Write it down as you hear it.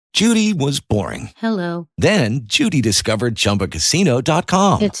Judy was boring. Hello. Then Judy discovered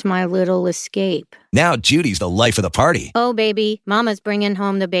ChumbaCasino.com. It's my little escape. Now Judy's the life of the party. Oh, baby, mama's bringing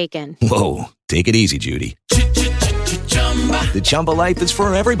home the bacon. Whoa, take it easy, Judy. The Chumba life is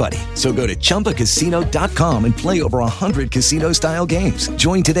for everybody. So go to ChumbaCasino.com and play over 100 casino-style games.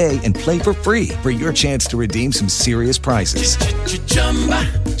 Join today and play for free for your chance to redeem some serious prizes.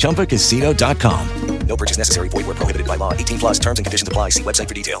 ChumbaCasino.com. No purchase necessary. Void where prohibited by law. 18 plus terms and conditions apply. See website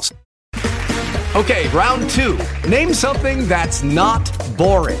for details. Okay, round two. Name something that's not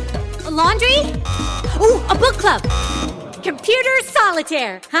boring. A laundry? Ooh, a book club. Computer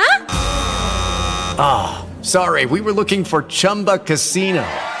solitaire, huh? Ah, sorry, we were looking for Chumba Casino.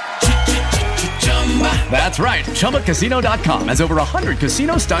 That's right, ChumbaCasino.com has over 100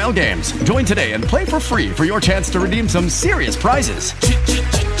 casino-style games. Join today and play for free for your chance to redeem some serious prizes.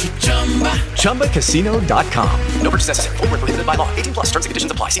 ChumbaCasino.com. No purchase necessary. Void where prohibited by law. 18 plus terms and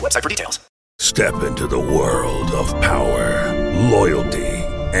conditions apply. See website for details. Step into the world of power, loyalty,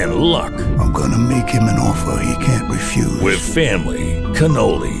 and luck. I'm gonna make him an offer he can't refuse. With family,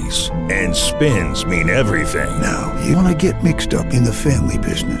 cannolis, and spins mean everything. Now, you wanna get mixed up in the family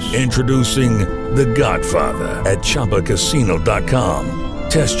business. Introducing The Godfather at ChumbaCasino.com.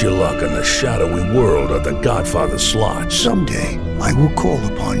 Test your luck in the shadowy world of The Godfather slot. Someday, I will call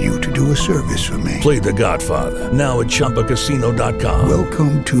upon you to do a service for me. Play The Godfather now at ChumbaCasino.com.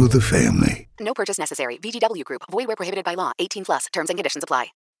 Welcome to the family. No purchase necessary. VGW Group. Void where prohibited by law. 18 plus. Terms and conditions apply.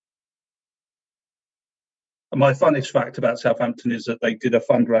 My funniest fact about Southampton is that they did a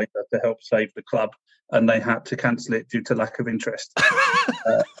fundraiser to help save the club and they had to cancel it due to lack of interest.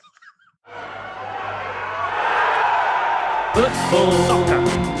 Football.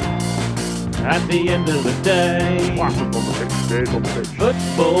 At the end of the day.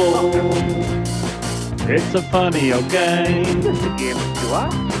 Football. It's a funny old game.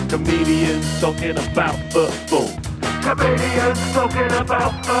 Comedians talking about football. Comedians talking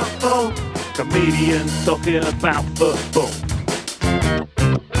about football. Comedians talking about football.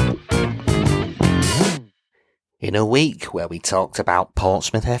 In a week where we talked about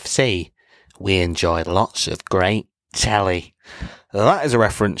Portsmouth FC, we enjoyed lots of great telly. That is a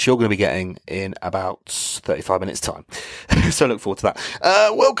reference you're going to be getting in about 35 minutes time. So look forward to that.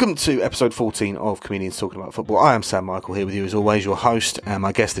 Welcome to episode 14 of Comedians Talking About Football. I am Sam Michael, here with you as always, your host, and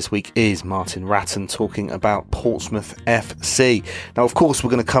my guest this week is Martin Ratton, talking about Portsmouth FC. Now, of course, we're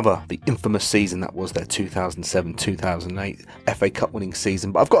going to cover the infamous season that was their 2007-2008 FA Cup winning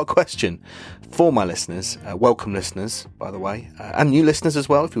season, but I've got a question for my listeners, welcome listeners, by the way, and new listeners as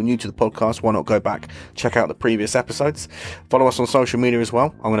well. If you're new to the podcast, why not go back, check out the previous episodes, follow us on social media as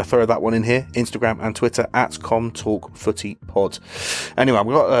well. I'm going to throw that one in here, Instagram and Twitter at ComTalkFootyPod. Anyway, I've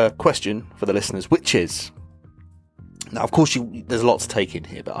got a question for the listeners, which is, now of course there's a lot to take in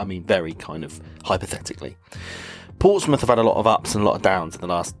here, but I mean very kind of hypothetically. Portsmouth have had a lot of ups and a lot of downs in the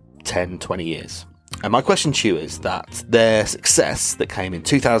last 10, 20 years. And my question to you is that their success that came in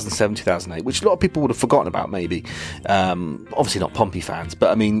 2007, 2008, which a lot of people would have forgotten about maybe, obviously not Pompey fans, but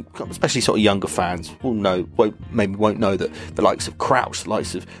I mean, especially sort of younger fans won't know that the likes of Crouch, the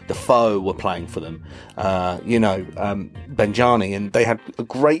likes of Defoe were playing for them, Benjani, and they had a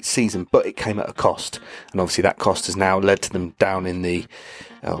great season, but it came at a cost. And obviously that cost has now led to them down in the,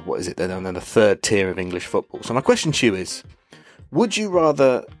 they're down in the third tier of English football. So my question to you is, would you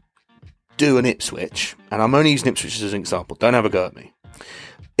rather do an Ipswich, and I'm only using Ipswich as an example, don't have a go at me,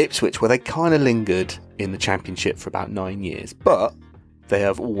 Ipswich, where they kind of lingered in the Championship for about 9 years, but they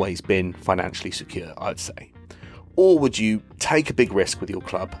have always been financially secure, I'd say? Or would you take a big risk with your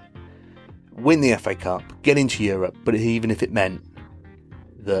club, win the FA Cup, get into Europe, but even if it meant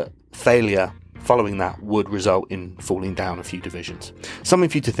that failure following that would result in falling down a few divisions? Something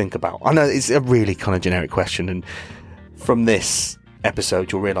for you to think about. I know it's a really kind of generic question, and from this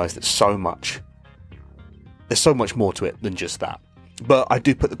episode you'll realise that there's so much more to it than just that. But I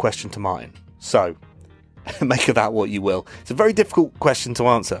do put the question to Martin, so make of that what you will. It's a very difficult question to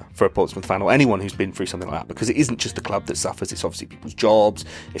answer for a Portsmouth fan or anyone who's been through something like that, because it isn't just the club that suffers, it's obviously people's jobs,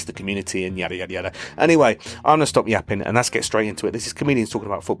 it's the community, and yada yada yada. Anyway, I'm going to stop yapping and let's get straight into it. This is Comedians Talking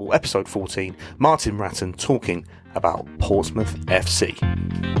About Football, episode 14. Martin Ratton talking about Portsmouth FC.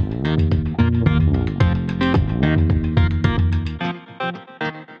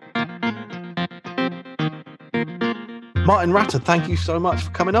 Martin Ratton, thank you so much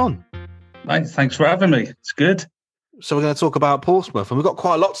for coming on. Mate, thanks for having me. It's good. So we're going to talk about Portsmouth, and we've got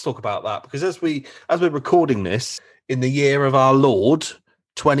quite a lot to talk about that, because as we're recording this in the year of our Lord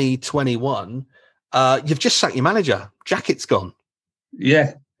 2021, you've just sacked your manager. Jackett's gone.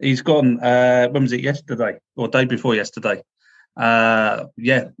 Yeah, he's gone. When was it? Yesterday or day before yesterday? I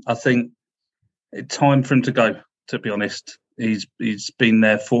think it's time for him to go, to be honest. He's been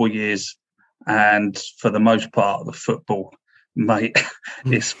there 4 years, and for the most part, the football, mate,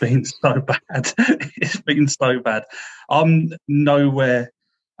 it's been so bad. It's been so bad. I'm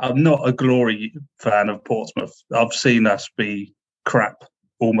not a glory fan of Portsmouth. I've seen us be crap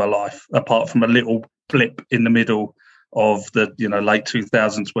all my life, apart from a little blip in the middle of the late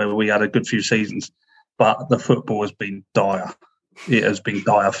 2000s where we had a good few seasons. But the football has been dire. It has been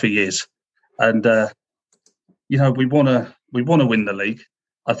dire for years, and we want to win the league.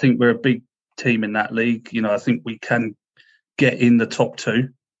 I think we're a big team in that league. I think we can get in the top two,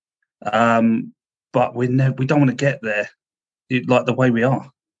 but we don't want to get there like the way we are.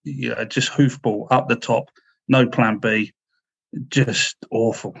 Just hoofball up the top, no plan B, just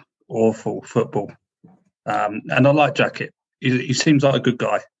awful football. And I like Jackett. He seems like a good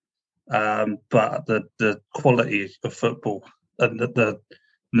guy, but the quality of football and the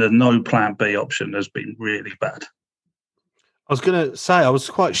no plan B option has been really bad. I was going to say, I was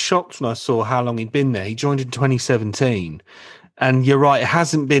quite shocked when I saw how long he'd been there. He joined in 2017. And you're right, it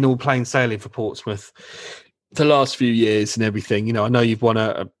hasn't been all plain sailing for Portsmouth the last few years and everything. I know you've won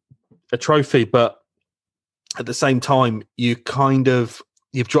a trophy, but at the same time, you've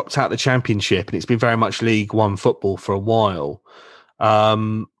dropped out of the Championship and it's been very much League One football for a while.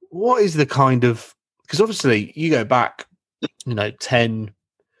 What is the because obviously you go back,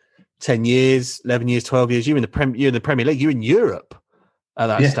 10 years, 11 years, 12 years, you're in the Premier League, you're in Europe at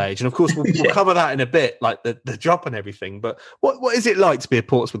that stage. And of course, we'll cover that in a bit, like the job and everything. But what is it like to be a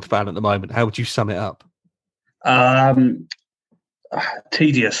Portsmouth fan at the moment? How would you sum it up?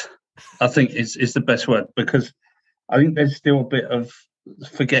 Tedious, I think is the best word, because I think there's still a bit of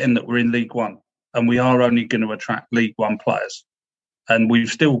forgetting that we're in League One and we are only going to attract League One players. And we've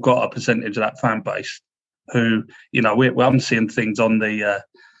still got a percentage of that fan base who, I'm seeing things on the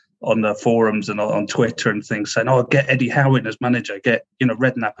forums and on Twitter and things saying, get Eddie Howe as manager, get,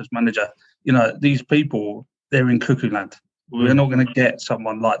 Redknapp as manager. These people, they're in cuckoo land. We're not going to get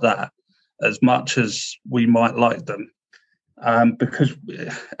someone like that as much as we might like them, because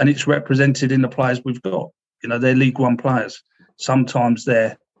it's represented in the players we've got. They're League One players. Sometimes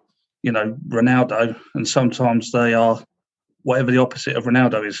they're, Ronaldo, and sometimes they are whatever the opposite of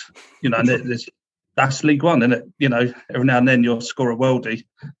Ronaldo is. And that's League One, isn't it? Every now and then you'll score a worldie,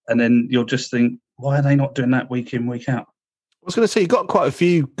 and then you'll just think, why are they not doing that week in, week out? I was going to say, you've got quite a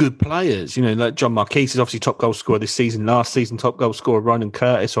few good players. Like John Marquis is obviously top goal scorer this season. Last season, top goal scorer Ronan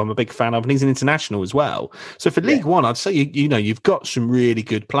Curtis, who I'm a big fan of, and he's an international as well. So for League One, I'd say you've got some really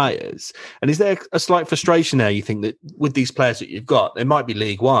good players. And is there a slight frustration there? You think that with these players that you've got, they might be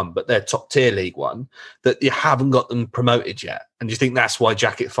League One, but they're top tier League One, that you haven't got them promoted yet? And do you think that's why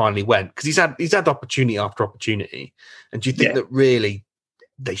Jackett finally went? Because he's had opportunity after opportunity. And do you think that really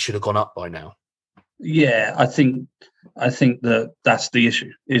they should have gone up by now? Yeah, I think that's the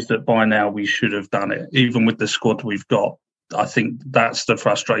issue, is that by now we should have done it. Even with the squad we've got, I think that's the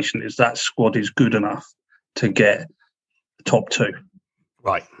frustration, is that squad is good enough to get top two.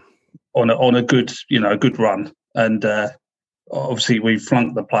 Right. On a good, a good run. And obviously we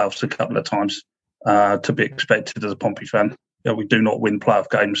flunked the playoffs a couple of times, to be expected as a Pompey fan. We do not win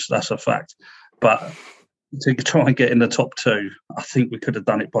playoff games, that's a fact. But to try and get in the top two, I think we could have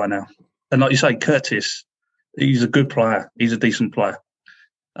done it by now. And like you say, Curtis, he's a good player. He's a decent player.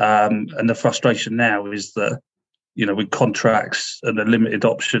 And the frustration now is that, with contracts and the limited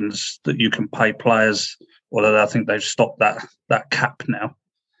options that you can pay players, although I think they've stopped that cap now,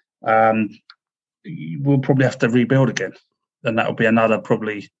 we'll probably have to rebuild again. And that'll be another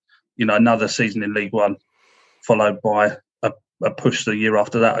season in League One, followed by a push the year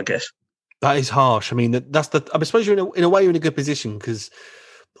after that, I guess. That is harsh. I mean, I suppose you're in a way you're in a good position, because...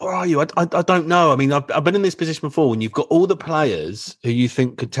 Or are you? I don't know. I mean, I've been in this position before when you've got all the players who you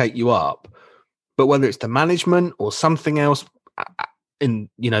think could take you up, but whether it's the management or something else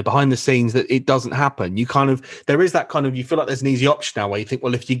behind the scenes, that it doesn't happen. There is that you feel like there's an easy option now where you think,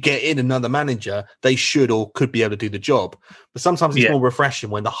 well, if you get in another manager, they should or could be able to do the job. But sometimes it's more refreshing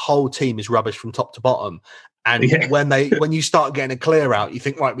when the whole team is rubbish from top to bottom. And when you start getting a clear out, you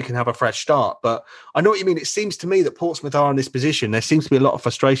think, right, we can have a fresh start. But I know what you mean. It seems to me that Portsmouth are in this position. There seems to be a lot of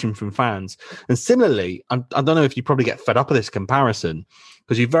frustration from fans. And similarly, I don't know if you probably get fed up of this comparison,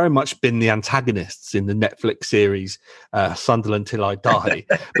 because you've very much been the antagonists in the Netflix series Sunderland Till I Die.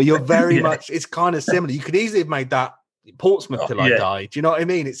 But you're very much, it's kind of similar. You could easily have made that Portsmouth Till I Die. Do you know what I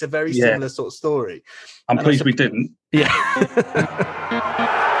mean? It's a very similar sort of story. I'm pleased we didn't. Yeah.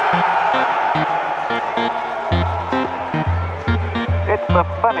 It's a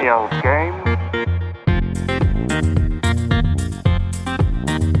funny old game.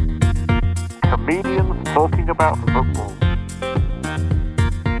 Comedians talking about football.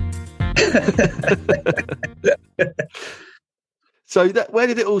 So where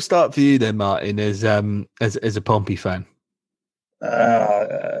did it all start for you then, Martin, as a Pompey fan?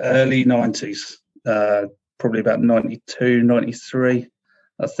 Early 90s, probably about 92, 93,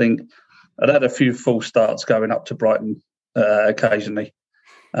 I think. I'd had a few full starts going up to Brighton occasionally,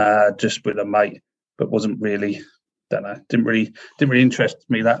 just with a mate, but wasn't really, didn't really interest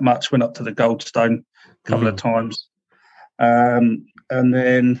me that much. Went up to the Goldstone a couple of times. And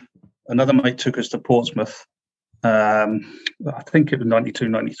then another mate took us to Portsmouth. I think it was 92,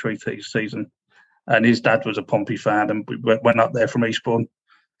 93 season. And his dad was a Pompey fan, and we went up there from Eastbourne.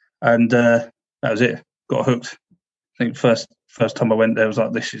 And that was it. Got hooked. I think first time I went there, I was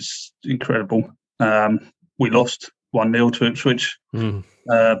like, this is incredible. We lost 1-0 to Ipswich.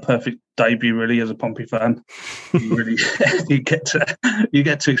 Perfect debut, really, as a Pompey fan. You really you get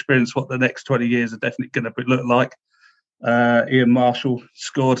to experience what the next 20 years are definitely going to look like. Ian Marshall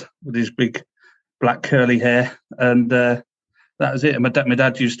scored with his big black curly hair, and that was it. And my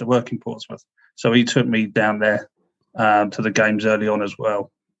dad used to work in Portsmouth, so he took me down there to the games early on as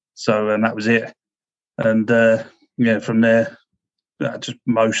well. So, and that was it. And from there, just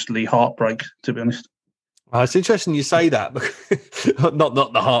mostly heartbreak, to be honest. It's interesting you say that,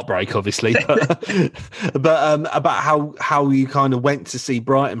 not the heartbreak, obviously, but about how you kind of went to see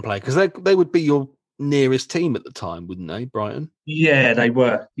Brighton play, because they would be your nearest team at the time, wouldn't they, Brighton? Yeah, they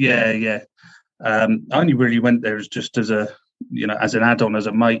were. Yeah. I only really went there as an add-on, as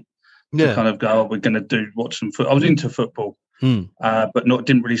a mate, to kind of go, we're going to watch some football. I was into football, but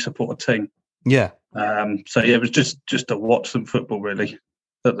didn't really support a team. Yeah. It was just to watch some football, really,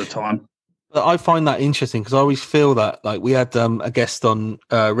 at the time. I find that interesting because I always feel that, like, we had a guest on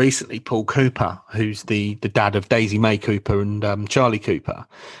recently, Paul Cooper, who's the dad of Daisy May Cooper and Charlie Cooper.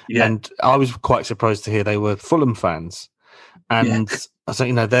 Yeah. And I was quite surprised to hear they were Fulham fans. And I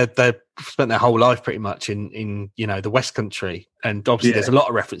said, they've spent their whole life pretty much in the West Country. And obviously there's a lot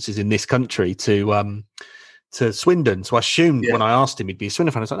of references in this country to Swindon. So I assumed when I asked him he'd be a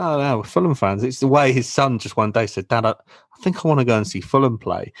Swindon fan. I was like, no, we're Fulham fans. It's the way his son just one day said, Dad, I think I want to go and see Fulham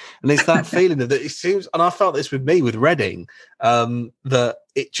play. And it's that feeling that it seems, and I felt this with me with Reading, that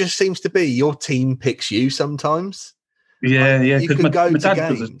it just seems to be your team picks you sometimes. Yeah. You can go to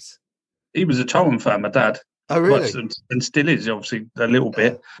games. He was a Charlton fan, my dad. Oh, really? And still is, obviously, a little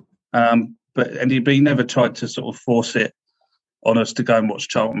bit. But he never tried to sort of force it on us to go and watch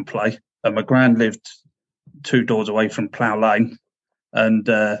Charlton play. And my gran lived 2 doors away from Plough Lane, and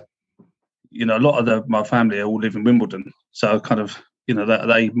a lot of my family all live in Wimbledon, so kind of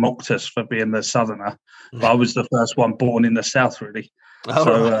they mocked us for being the southerner, but I was the first one born in the south, really.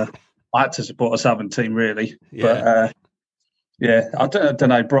 I had to support a southern team, really. But I don't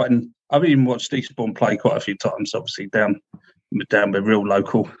know, Brighton, I've even watched Eastbourne play quite a few times, obviously down with real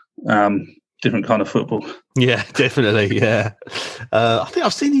local different kind of football. Yeah, definitely. Yeah. I think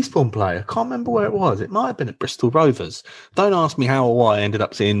I've seen Eastbourne play. I can't remember where it was. It might have been at Bristol Rovers. Don't ask me how or why I ended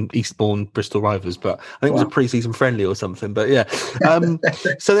up seeing Eastbourne Bristol Rovers, but I think it was a pre-season friendly or something. But yeah.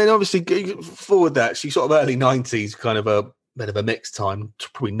 So then obviously forward that, so sort of early 90s, kind of a bit of a mixed time,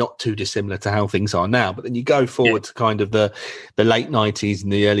 probably not too dissimilar to how things are now. But then you go forward to kind of the late 90s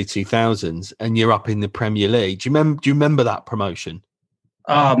and the early 2000s, and you're up in the Premier League. Do you remember that promotion?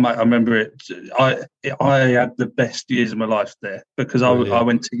 Oh, mate, I remember it. I had the best years of my life there because I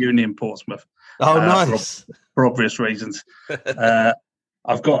went to uni in Portsmouth. Oh, nice. For obvious reasons.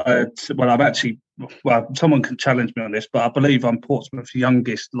 I've got someone can challenge me on this, but I believe I'm Portsmouth's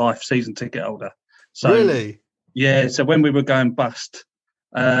youngest life season ticket holder. So, really? Yeah. So when we were going bust,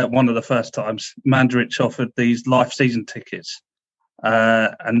 one of the first times, Mandarich offered these life season tickets.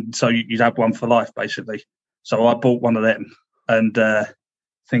 And so you'd have one for life, basically. So I bought one of them and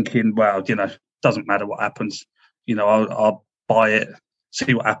thinking, well, doesn't matter what happens. I'll buy it,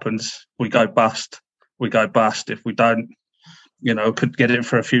 see what happens. We go bust. If we don't, could get it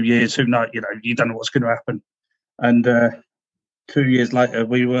for a few years. Who knows? You don't know what's going to happen. And 2 years later,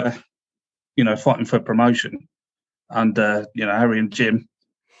 we were, fighting for promotion under, Harry and Jim.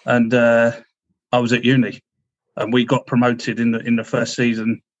 And I was at uni, and we got promoted in the first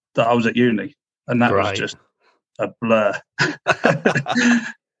season that I was at uni, and that was just a blur.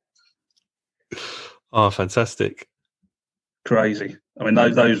 Oh, fantastic! Crazy. I mean,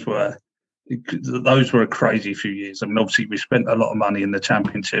 those were a crazy few years. I mean, obviously, we spent a lot of money in the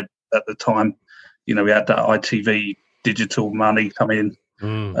Championship at the time. We had that ITV digital money come in,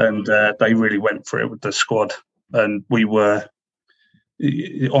 and they really went for it with the squad. And we were,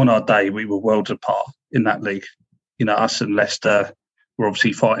 on our day, we were worlds apart in that league. Us and Leicester, were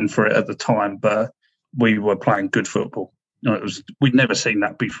obviously fighting for it at the time, but we were playing good football. We'd never seen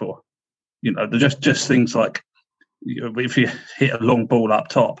that before. Just things like, if you hit a long ball up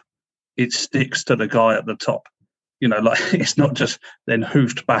top, it sticks to the guy at the top. It's not just then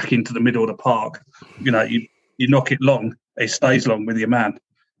hoofed back into the middle of the park. You knock it long, it stays long with your man,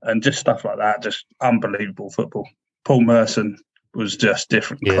 and just stuff like that. Just unbelievable football. Paul Merson was just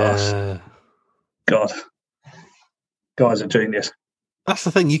different class. God, guy's a genius. That's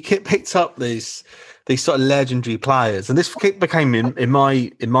the thing. You picked up these sort of legendary players, and this became in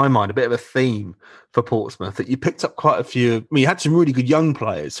my mind a bit of a theme for Portsmouth, that you picked up quite a few. I mean, you had some really good young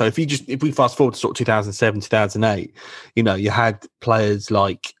players. So if we fast forward to sort of 2007, 2008, you had players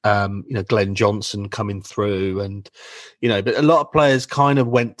like Glenn Johnson coming through, and but a lot of players kind of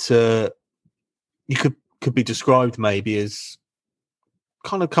went to, you could be described maybe as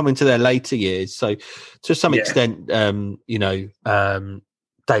kind of coming to their later years. So to some extent,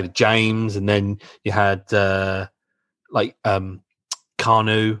 David James, and then you had Kanu,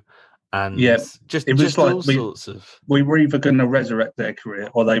 and it was like all sorts of. We were either going to resurrect their career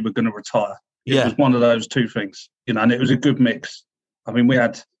or they were going to retire. It was one of those two things, and it was a good mix. I mean, we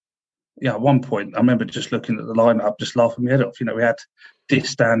had, at one point, I remember just looking at the lineup, just laughing my head off. We had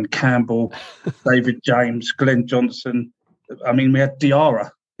Distan, Campbell, David James, Glenn Johnson. I mean, we had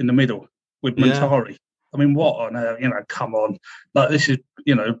Diarra in the middle with Montari. I mean, what on earth? Come on. Like, this is,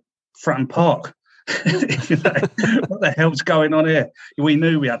 Fratton Park. What the hell's going on here? We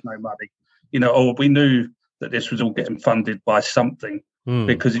knew we had no money, or we knew that this was all getting funded by something,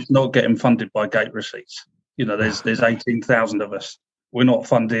 because it's not getting funded by gate receipts. There's 18,000 of us. We're not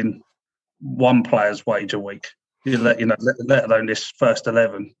funding one player's wage a week, let alone this first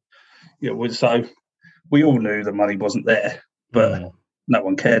 11. So we all knew the money wasn't there, but no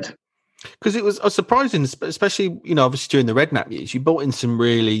one cared. Because it was surprising, especially, obviously during the Redknapp years, you brought in some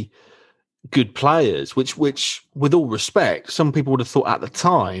really good players, which, with all respect, some people would have thought at the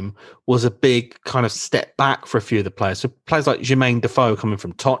time was a big kind of step back for a few of the players. So players like Jermaine Defoe coming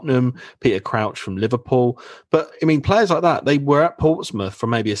from Tottenham, Peter Crouch from Liverpool. But, I mean, players like that, they were at Portsmouth for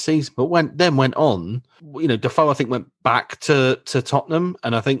maybe a season, but went on. Defoe, I think, went back to Tottenham,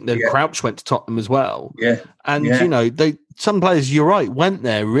 and I think then Crouch went to Tottenham as well. Yeah. And, some players, you're right, went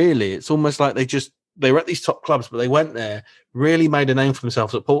there, really. It's almost like they were at these top clubs, but they went there, really made a name for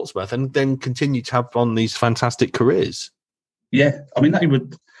themselves at Portsmouth, and then continued to have on these fantastic careers. Yeah, I mean,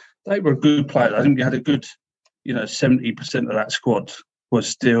 they were good players. I think we had a good, 70% of that squad was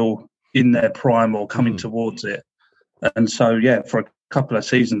still in their prime or coming towards it. And so, for a couple of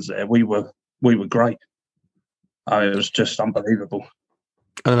seasons there, we were great. It was just unbelievable.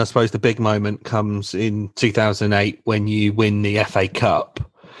 And I suppose the big moment comes in 2008 when you win the FA Cup.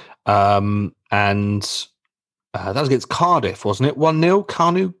 And that was against Cardiff, wasn't it? 1-0,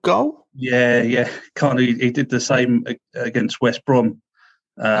 Kanu goal? Yeah. Kanu, he did the same against West Brom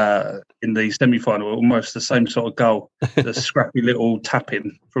in the semi-final, almost the same sort of goal. The scrappy little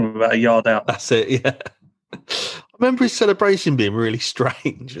tap-in from about a yard out. That's it, yeah. I remember his celebration being really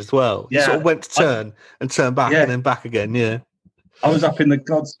strange as well. Yeah. He sort of went to turn and turn back and then back again, yeah. I was up in the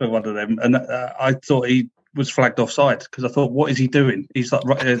gods for one of them, and I thought he was flagged offside because I thought, what is he doing? He's like,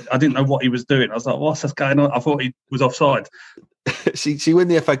 right, I didn't know what he was doing. I was like, what's this going on? I thought he was offside. She win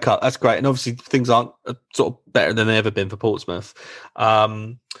the FA Cup. That's great. And obviously things aren't sort of better than they've ever been for Portsmouth.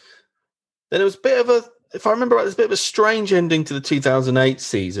 Then it was a bit of a, if I remember right, there's a bit of a strange ending to the 2008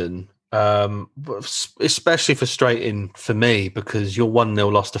 season. Especially frustrating for me because your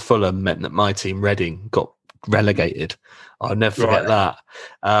 1-0 loss to Fulham meant that my team, Reading, got relegated. I'll never forget that.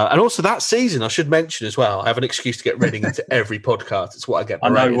 And also that season, I should mention as well, I have an excuse to get Reading into every podcast. It's what I get. I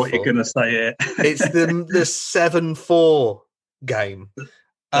know what you're going to say here. It's the 7-4 game.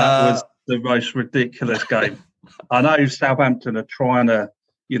 That was the most ridiculous game. I know Southampton are trying to,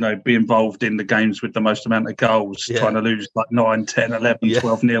 be involved in the games with the most amount of goals, trying to lose like 9, 10, 11,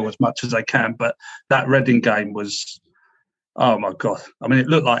 12-0 as much as they can. But that Reading game was, oh my God. I mean, it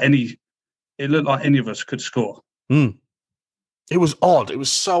looked like any of us could score. It was odd. It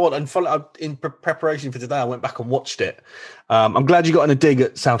was so odd. And in preparation for today, I went back and watched it. I'm glad you got in a dig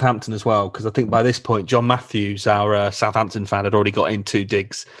at Southampton as well, because I think by this point, John Matthews, our Southampton fan, had already got in 2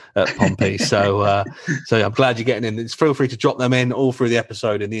 digs at Pompey. So I'm glad you're getting in. Feel free to drop them in all through the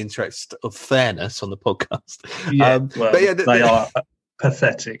episode in the interest of fairness on the podcast. Yeah, they are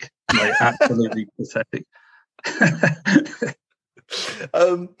pathetic. They're absolutely pathetic.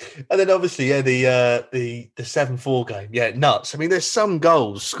 And then obviously, the 7-4 game, nuts. I mean, there's some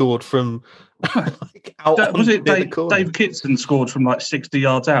goals scored from like out. Was it Dave Kitson scored from like 60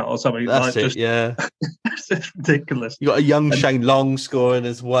 yards out or something? That's like, it. Yeah, it's ridiculous. You got a young Shane Long scoring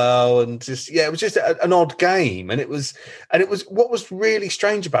as well, and it was just an odd game. And it was what was really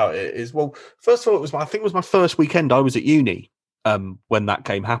strange about it is, well, first of all, I think it was my first weekend I was at uni. When that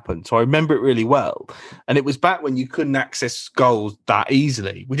game happened, so I remember it really well. And it was back when you couldn't access goals that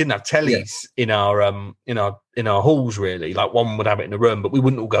easily. We didn't have tellies in our halls really. Like one would have it in a room, but we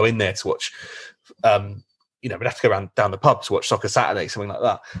wouldn't all go in there to watch. We'd have to go down the pub to watch Soccer Saturday, something like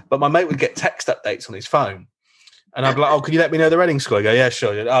that. But my mate would get text updates on his phone, and I'd be like, "Oh, can you let me know the Reading score?" I go, "Yeah,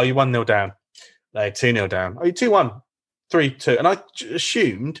 sure." Oh, you're 1-0 down. Like 2-0 down. Oh, you're 2-1, 3-2, and I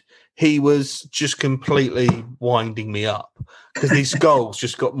assumed he was just completely winding me up because these goals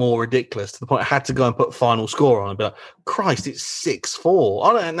just got more ridiculous to the point I had to go and put a final score on and be like, Christ, it's 6-4.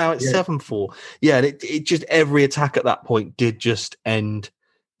 Oh, no, now it's 7-4. Yeah, and it just, every attack at that point did just end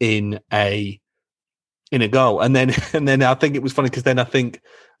in a goal. And then I think it was funny because then I think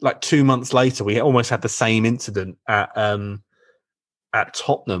like 2 months later, we almost had the same incident at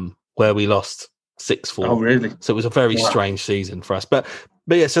Tottenham where we lost 6-4. Oh, really? So it was a very strange season for us. But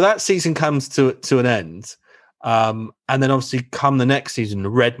yeah, so that season comes to an end. And then obviously come the next season,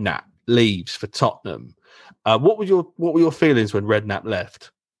 Redknapp leaves for Tottenham. What were your feelings when Redknapp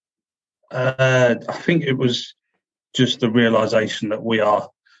left? I think it was just the realisation that we are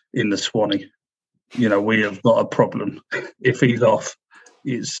in the Swanee. You know, we have got a problem. If he's off,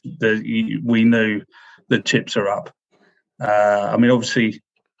 we knew the chips are up. I mean, obviously,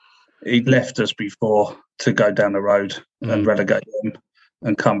 he left us before to go down the road and relegate them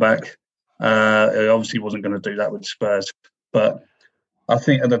and come back. He obviously wasn't going to do that with Spurs. But I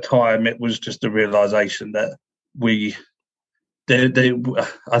think at the time it was just the realisation that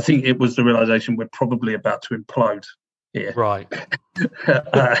I think it was the realisation we're probably about to implode here. Right.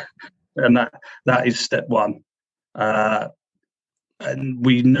 And that is step one. And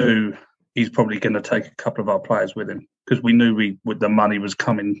we knew he's probably going to take a couple of our players with him because we knew the money was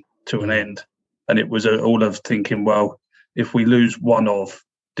coming to an end. And it was all of thinking, well, if we lose one of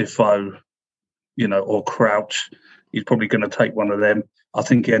Defoe, or Crouch, he's probably going to take one of them. I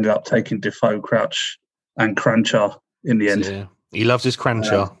think he ended up taking Defoe, Crouch and Cranchar in the end. Yeah. He loves his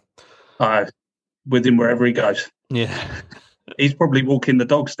Cranchar. With him wherever he goes. Yeah. He's probably walking the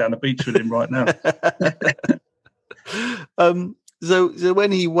dogs down the beach with him right now. So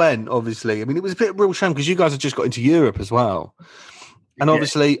when he went, obviously, I mean, it was a bit of a real shame because you guys had just got into Europe as well. And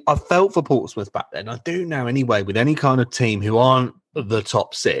obviously, I felt for Portsmouth back then. I do now anyway, with any kind of team who aren't the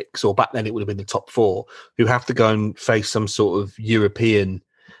top six, or back then it would have been the top four, who have to go and face some sort of European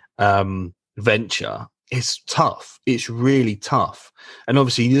venture. It's tough. It's really tough. And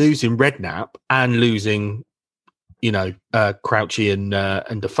obviously, losing Redknapp and losing, Crouchy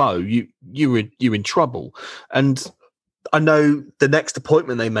and Defoe, you're in trouble. And I know the next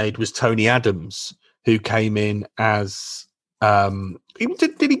appointment they made was Tony Adams, who came in as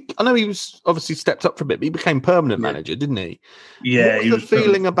did he? I know he was obviously stepped up for a bit, but he became permanent manager, didn't he? Yeah. What was the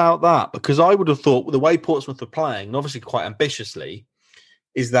feeling about that? Because I would have thought the way Portsmouth were playing, and obviously quite ambitiously,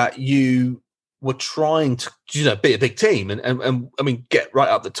 is that you were trying to, be a big team and I mean, get right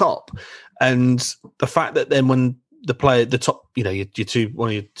up the top. And the fact that then when the top, one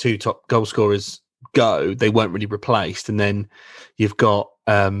of your two top goal scorers go, they weren't really replaced. And then you've got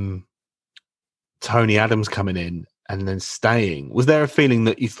Tony Adams coming in and then staying. Was there a feeling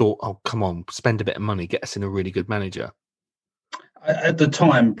that you thought, oh, come on, spend a bit of money, get us in a really good manager? At the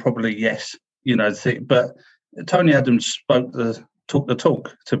time, probably yes. But Tony Adams talked the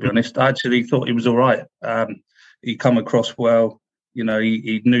talk, to be honest. I actually thought he was all right. He come across well. He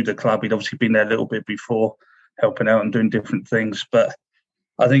knew the club. He'd obviously been there a little bit before, helping out and doing different things. But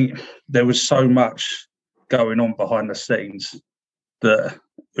I think there was so much going on behind the scenes that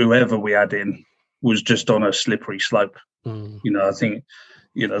whoever we had in was just on a slippery slope. I think,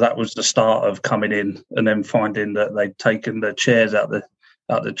 that was the start of coming in and then finding that they'd taken the chairs out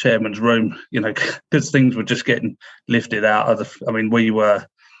the chairman's room, because things were just getting lifted out of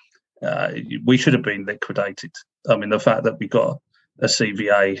we should have been liquidated. I mean, the fact that we got a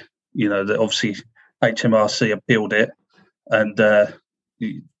CVA, that obviously HMRC appealed it, and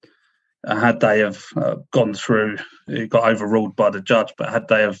had they have gone through, it got overruled by the judge, but had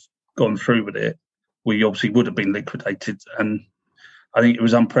they have gone through with it, we obviously would have been liquidated. And I think it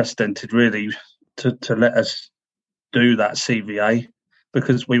was unprecedented, really, to let us do that CVA,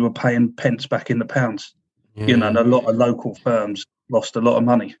 because we were paying pence back in the pounds. And a lot of local firms lost a lot of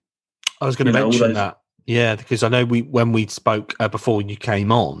money. I was going to mention that. Yeah, because I know when we spoke before you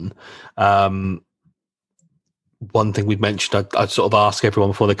came on, one thing we've mentioned, I'd sort of ask everyone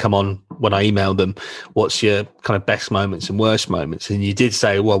before they come on when I email them, what's your kind of best moments and worst moments? And you did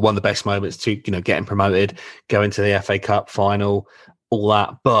say, well, one of the best moments to, getting promoted, going to the FA Cup final, all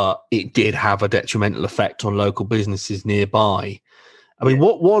that, but it did have a detrimental effect on local businesses nearby. I mean,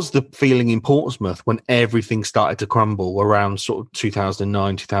 what was the feeling in Portsmouth when everything started to crumble around sort of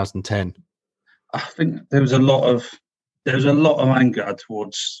 2009, 2010? I think there was a lot of anger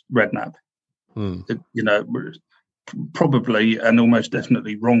towards Redknapp. Probably and almost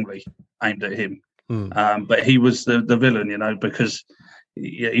definitely wrongly aimed at him. But he was the villain, because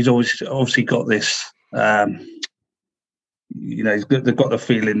he's obviously got this. They've got the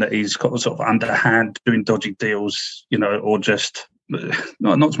feeling that he's got sort of underhand doing dodgy deals, or just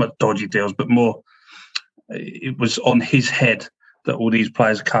not so much dodgy deals, but more. It was on his head that all these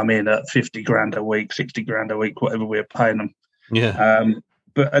players come in at 50 grand a week, 60 grand a week, whatever we're paying them. Yeah.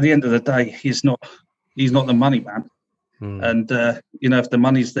 But at the end of the day, he's not the money man. And, if the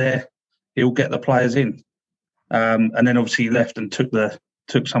money's there, he'll get the players in. And then obviously he left and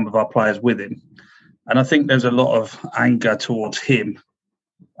took some of our players with him. And I think there's a lot of anger towards him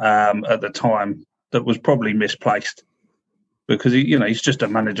at the time that was probably misplaced because, he's just a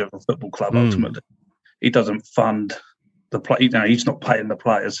manager of a football club ultimately. He doesn't fund the play. He's not paying the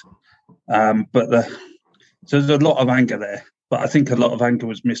players. So there's a lot of anger there. But I think a lot of anger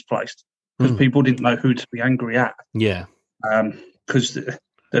was misplaced. Because people didn't know who to be angry at. Yeah. Because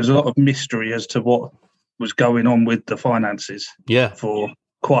there's a lot of mystery as to what was going on with the finances for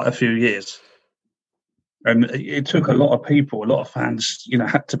quite a few years. And it took a lot of people, a lot of fans,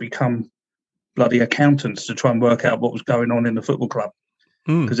 had to become bloody accountants to try and work out what was going on in the football club.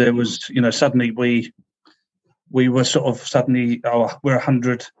 Because there was, suddenly we were sort of suddenly, we're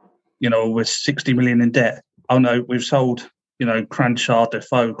 100, we're 60 million in debt. Oh no, we've sold, Cranshaw,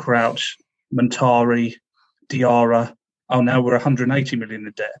 Defoe, Crouch, Montari, Diarra. Oh, now we're 180 million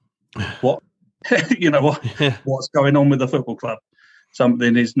in debt. What? What's going on with the football club?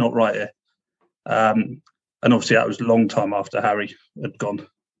 Something is not right here. And obviously that was a long time after Harry had gone.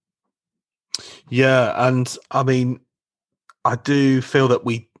 Yeah, and I mean, I do feel that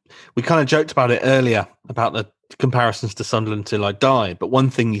we kind of joked about it earlier about the comparisons to Sunderland Till I Die. But one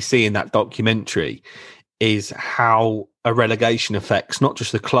thing you see in that documentary is how a relegation affects not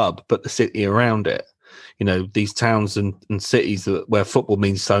just the club, but the city around it. These towns and cities where football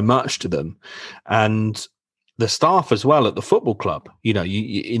means so much to them. And the staff as well at the football club, you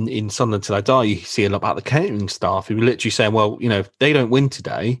in Sunderland Till I Die, you see a lot about the catering staff who are literally saying, well, if they don't win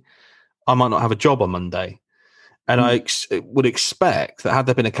today, I might not have a job on Monday. And I would expect that had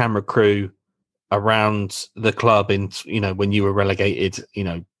there been a camera crew around the club in, when you were relegated,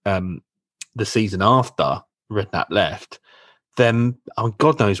 the season after Redknapp left, then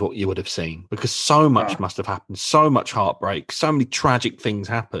God knows what you would have seen, because so much must have happened, so much heartbreak, so many tragic things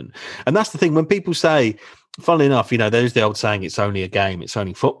happen. And that's the thing, when people say, funnily enough, there's the old saying, it's only a game, it's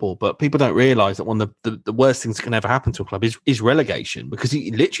only football, but people don't realise that one of the worst things that can ever happen to a club is relegation, because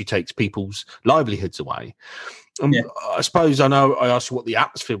it literally takes people's livelihoods away. I suppose I know I asked you what the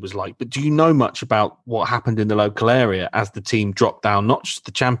atmosphere was like, but do you know much about what happened in the local area as the team dropped down, not just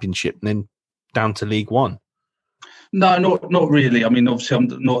the Championship, and then down to League One? No, not really. I mean, obviously, I'm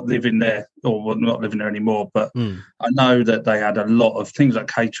not living there, or not living there anymore. But I know that they had a lot of things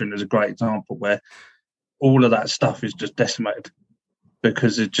like catering is a great example where all of that stuff is just decimated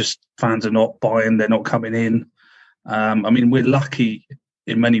because it just fans are not buying, they're not coming in. I mean, we're lucky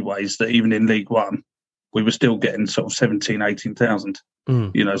in many ways that even in League One, we were still getting sort of 17,000, 18,000.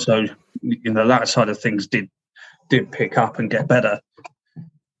 So that side of things did pick up and get better.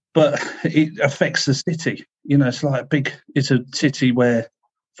 But it affects the city. It's like it's a city where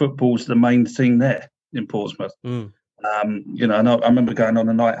football's the main thing there in Portsmouth. And I remember going on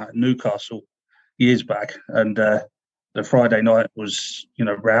a night out in Newcastle years back, and the Friday night was,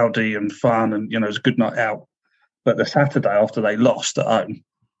 rowdy and fun, and, it was a good night out. But the Saturday after they lost at home,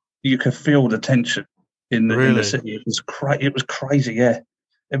 you could feel the tension in the city. It was crazy, yeah.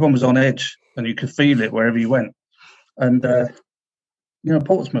 Everyone was on edge, and you could feel it wherever you went. And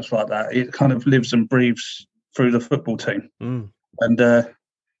Portsmouth's like that. It kind of lives and breathes through the football team. And,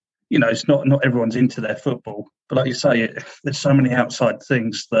 it's not everyone's into their football. But like you say, there's so many outside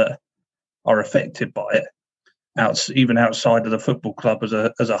things that are affected by it, even outside of the football club as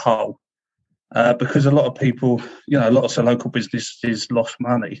a whole. Because a lot of people, lots of local businesses lost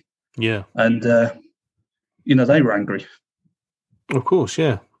money. Yeah. And, they were angry. Of course,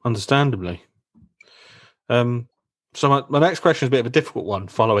 yeah, understandably. So my next question is a bit of a difficult one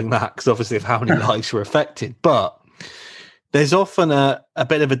following that, because obviously of how many lives were affected. But there's often a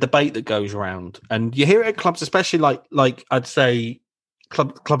bit of a debate that goes around, and you hear it at clubs, especially like I'd say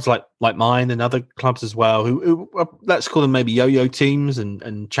clubs like mine and other clubs as well, who are, let's call them maybe yo-yo teams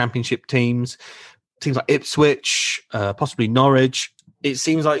and championship teams like Ipswich, possibly Norwich. It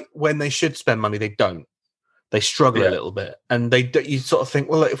seems like when they should spend money, they don't. They struggle a little bit, and you sort of think,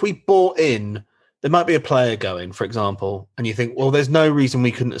 well, look, if we bought in, there might be a player going, for example, and you think, well, there's no reason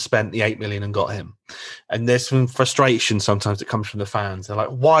we couldn't have spent the 8 million and got him. And there's some frustration sometimes that comes from the fans. They're like,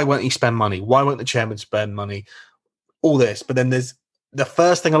 why won't he spend money? Why won't the chairman spend money? All this. But then there's the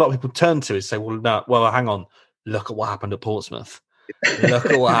first thing a lot of people turn to is say, well, no, well, hang on. Look at what happened at Portsmouth. Look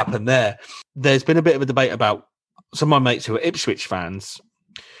at what happened there. There's been a bit of a debate about some of my mates who are Ipswich fans.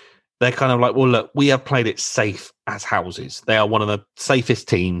 They're kind of like, well, look, we have played it safe as houses. They are one of the safest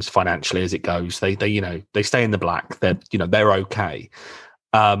teams financially as it goes. They they stay in the black. They're okay.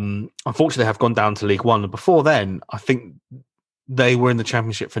 Unfortunately, they have gone down to League One. And before then, I think they were in the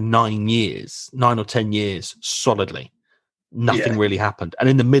Championship for 9 or 10 years solidly. Nothing really happened. And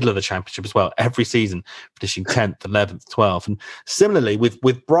in the middle of the Championship as well, every season finishing 10th, 11th, 12th. And similarly with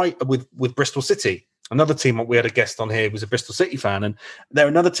Bristol City. Another team we had a guest on here was a Bristol City fan, and they're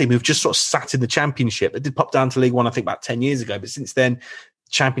another team who've just sort of sat in the Championship. They did pop down to League One, I think, about 10 years ago, but since then,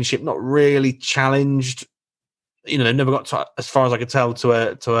 Championship not really challenged. They never got to, as far as I could tell, to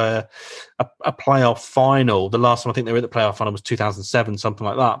a playoff final. The last time I think they were at the playoff final was 2007, something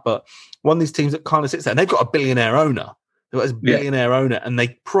like that. But one of these teams that kind of sits there, and they've got a billionaire owner. They've got this billionaire owner, and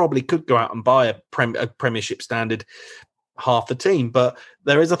they probably could go out and buy a Premiership standard half the team. But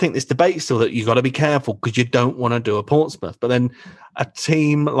there is, I think, this debate still that you've got to be careful because you don't want to do a Portsmouth. But then a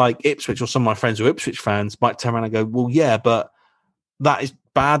team like Ipswich, or some of my friends who are Ipswich fans, might turn around and go, well, yeah, but that is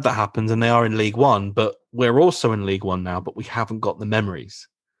bad that happens, and they are in League One, but we're also in League One now, but we haven't got the memories.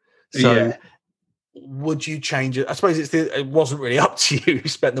 So would you change it? I suppose it wasn't really up to you who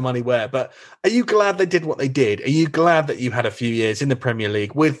spent the money where, but are you glad they did what they did? Are you glad that you had a few years in the Premier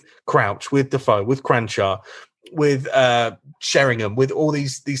League with Crouch, with Defoe, with Cranshaw, with Sheringham, with all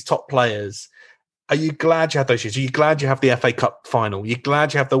these top players? Are you glad you had those years? Are you glad you have the FA Cup final? Are you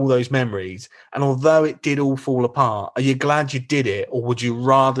glad you have all those memories? And although it did all fall apart, are you glad you did it? Or would you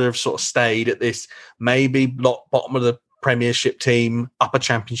rather have sort of stayed at this maybe bottom of the Premiership team, upper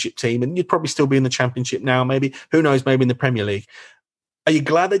Championship team, and you'd probably still be in the Championship now, maybe, who knows, maybe in the Premier League? Are you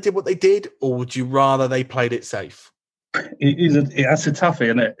glad they did what they did, or would you rather they played it safe? That's a toughie,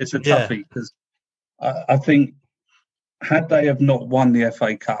 isn't it? It's a toughie, because I think had they have not won the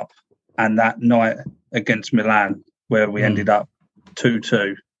FA Cup and that night against Milan, where we ended up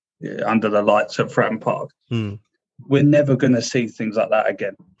 2-2 under the lights at Fratton Park, we're never going to see things like that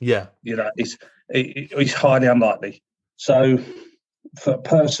again. Yeah. It's highly unlikely. So,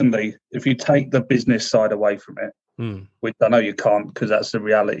 personally, if you take the business side away from it, which I know you can't because that's the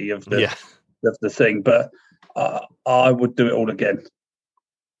reality of the thing, but I would do it all again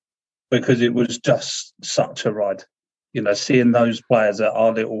because it was just such a ride. Seeing those players at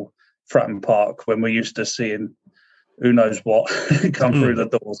our little Fratton Park when we're used to seeing who knows what come through the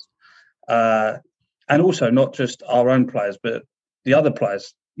doors. And also not just our own players, but the other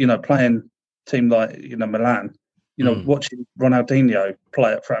players, playing team like, Milan, watching Ronaldinho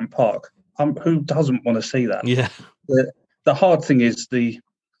play at Fratton Park. Who doesn't want to see that? Yeah. The hard thing is the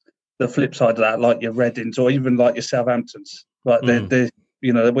flip side of that, like your Readings or even like your Southamptons. Like they're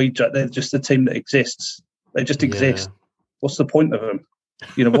just a team that exists. They just exist. What's the point of them?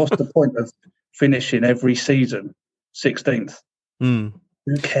 What's the point of finishing every season 16th? Who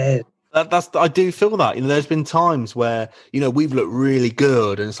cares? I do feel that. There's been times where, we've looked really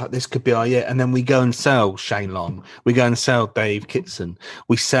good and it's like, this could be our year. And then we go and sell Shane Long. We go and sell Dave Kitson.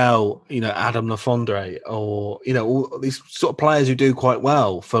 We sell, Adam Lafondre or, all these sort of players who do quite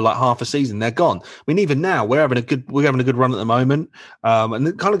well for like half a season. They're gone. I mean, even now we're having a good run at the moment. And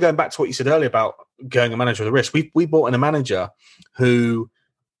then kind of going back to what you said earlier about going a manager with a risk. We bought in a manager who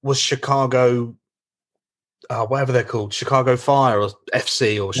was Chicago, whatever they're called, Chicago Fire or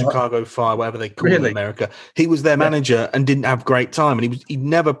FC or Chicago Fire, whatever they call it in America. He was their manager and didn't have a great time. And he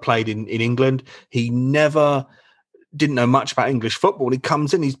never played in England. He never didn't know much about English football. He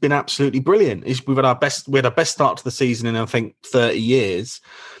comes in, he's been absolutely brilliant. We had our best start to the season in, I think, 30 years.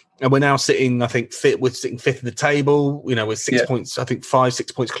 And we're now sitting, I think, fifth in the table, with 6 points, I think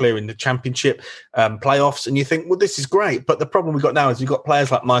 5-6 points clear in the Championship playoffs. And you think, well, this is great. But the problem we've got now is we've got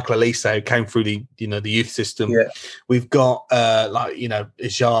players like Michael Elise who came through the youth system. Yeah. We've got,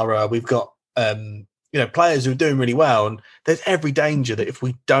 Ijara. We've got, players who are doing really well. And there's every danger that if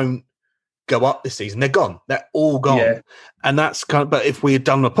we don't go up this season. They're gone. They're all gone. Yeah. And that's kind of, but if we had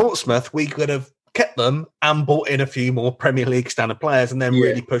done with Portsmouth, we could have kept them and brought in a few more Premier League standard players and then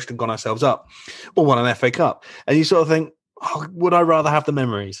really pushed and gone ourselves up, or won an FA Cup. And you sort of think, would I rather have the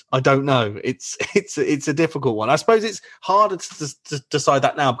memories? I don't know. It's a difficult one. I suppose it's harder to decide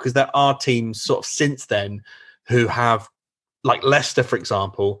that now because there are teams sort of since then who have, like Leicester, for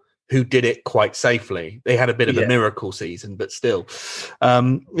example, who did it quite safely. They had a bit of a miracle season, but still.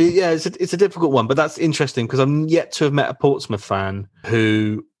 It's a difficult one, but that's interesting because I'm yet to have met a Portsmouth fan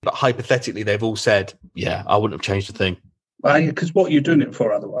who, hypothetically, they've all said, yeah, I wouldn't have changed a thing. Because what are you doing it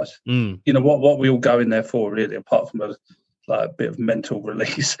for otherwise? You know, what we all go in there for, really, apart from a bit of mental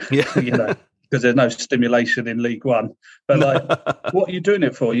release, you know, because there's no stimulation in League One. But like, what are you doing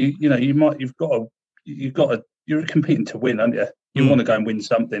it for? You're competing to win, aren't you? You want to go and win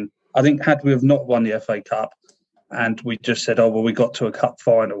something. I think had we have not won the FA Cup and we just said, we got to a cup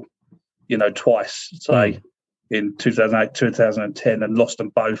final, you know, twice, say in 2008, 2010 and lost them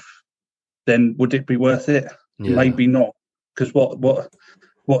both, then would it be worth it? Yeah. Maybe not. Because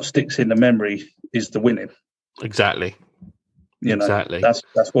what sticks in the memory is the winning. Exactly. You know,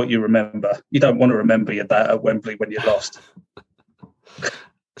 that's what you remember. You don't want to remember your day at Wembley when you lost.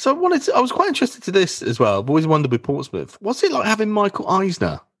 So I was quite interested to this as well. I've always wondered with Portsmouth, what's it like having Michael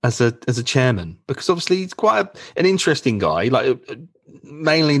Eisner as a chairman? Because obviously he's quite an interesting guy, like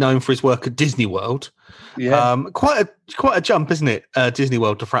mainly known for his work at Disney World. Yeah, quite a jump, isn't it? Disney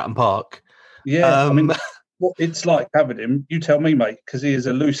World to Fratton Park. Yeah, I mean, what it's like having him. You tell me, mate, because he is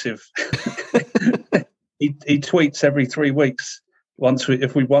elusive. He tweets every 3 weeks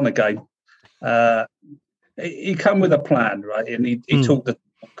if we won a game. He come with a plan, right? And he talked the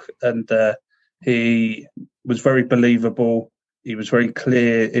talk, and he was very believable. He was very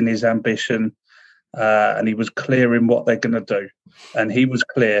clear in his ambition, and he was clear in what they're going to do. And he was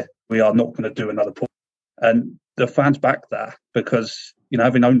clear, we are not going to do another point. And the fans backed that because, you know,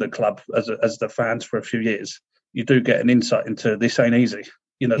 having owned the club as the fans for a few years, you do get an insight into this ain't easy.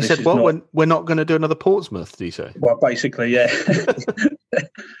 You know, he said, we're not going to do another Portsmouth, do you say? Well, basically, yeah.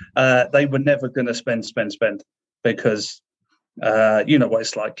 They were never going to spend because, you know what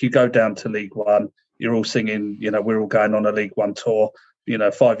it's like. You go down to League One, you're all singing, you know, we're all going on a League One tour. You know,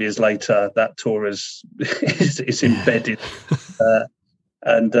 5 years later, that tour is embedded.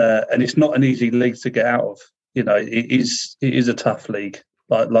 And it's not an easy league to get out of. You know, it is a tough league,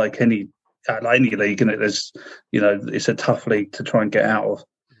 like any league, and there's, you know, it's a tough league to try and get out of.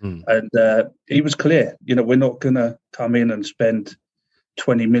 And he was clear, you know, we're not going to come in and spend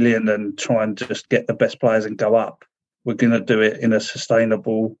 20 million and try and just get the best players and go up. We're going to do it in a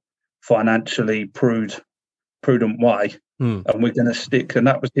sustainable, financially prudent way, and we're going to stick. And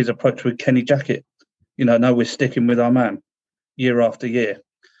that was his approach with Kenny Jackett. You know, no, we're sticking with our man year after year.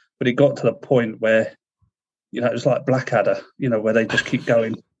 But it got to the point where, you know, it was like Blackadder, you know, where they just keep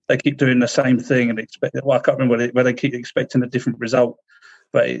going. They keep doing the same thing and expect. Well, I can't remember where they keep expecting a different result,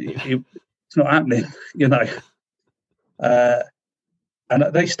 but it's not happening, you know.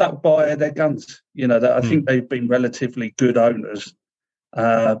 And they stuck by their guns, you know. I think they've been relatively good owners,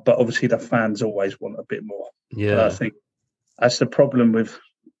 but obviously the fans always want a bit more. Yeah, and I think that's the problem with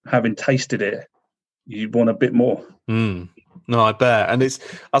having tasted it. You want a bit more. No, I bet. And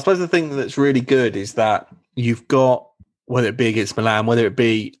I suppose the thing that's really good is that you've got, whether it be against Milan, whether it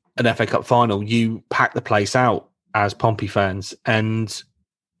be an FA Cup final, you pack the place out as Pompey fans, and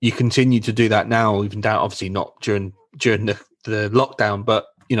you continue to do that now, even down, obviously not during the lockdown, but,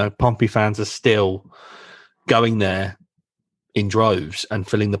 you know, Pompey fans are still going there in droves and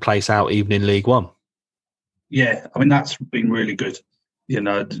filling the place out even in League One. Yeah, I mean, that's been really good, you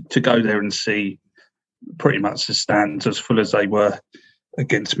know, to go there and see pretty much the stands as full as they were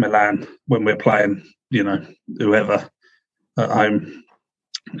against Milan when we're playing, you know, whoever at home.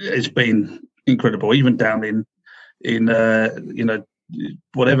 It's been incredible. Even down in you know,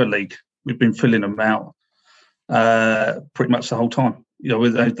 whatever league, we've been filling them out pretty much the whole time. You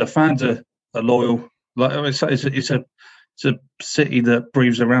know, the fans are loyal. Like I say, it's a city that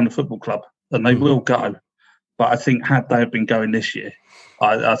breathes around the football club, and they will go. But I think had they been going this year,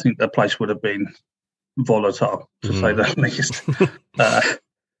 I think the place would have been volatile, to say the least.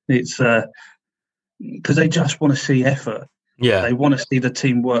 It's because they just want to see effort. Yeah, they want to see the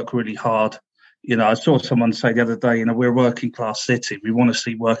team work really hard. You know, I saw someone say the other day, you know, we're a working class city. We want to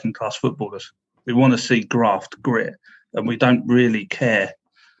see working class footballers. We want to see graft, grit, and we don't really care.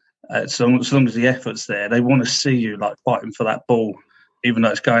 So long as the effort's there, they want to see you like fighting for that ball, even though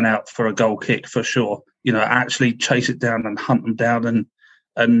it's going out for a goal kick for sure. You know, actually chase it down and hunt them down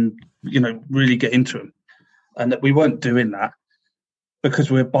and you know, really get into them. And that we weren't doing that.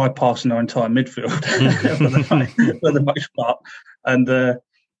 because we're bypassing our entire midfield for the most part. And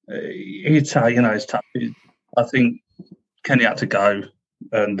it's tough. I think Kenny had to go,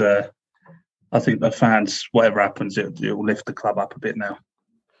 and I think the fans, whatever happens, it will lift the club up a bit now.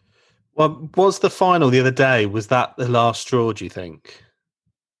 Well, was the final the other day, was that the last straw, do you think?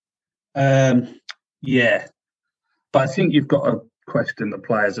 Yeah. But I think you've got to question the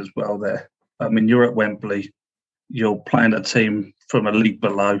players as well there. I mean, you're at Wembley. You're playing a team from a league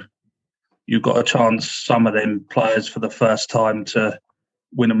below. You've got a chance, some of them players, for the first time to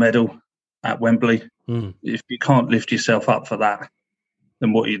win a medal at Wembley. If you can't lift yourself up for that,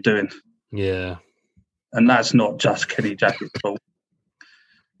 then what are you doing? Yeah. And that's not just Kenny Jackett's fault.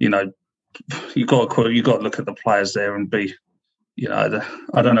 You know, you got to look at the players there and be, you know,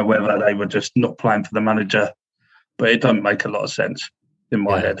 I don't know whether they were just not playing for the manager, but it doesn't make a lot of sense in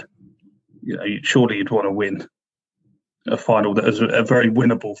my head. You know, surely you'd want to win a final that is a very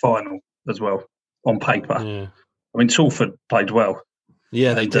winnable final as well on paper. Yeah. I mean, Salford played well.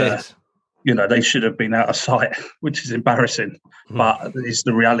 Yeah, they did. You know, they should have been out of sight, which is embarrassing. But it's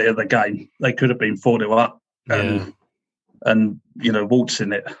the reality of the game. They could have been 4-0 up and you know,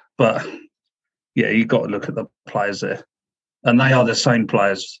 waltzing it. But yeah, you got to look at the players there, and they are the same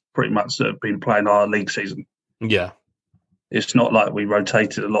players pretty much that have been playing our league season. Yeah, it's not like we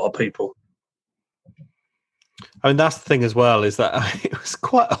rotated a lot of people. I mean, that's the thing as well, is that it was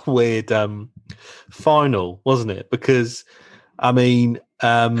quite a weird final, wasn't it? Because I mean,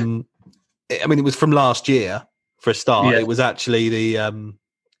 it was from last year for a start. Yeah. It was actually the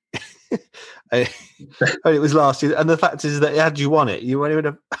it was last year, and the fact is that had you won it, you only would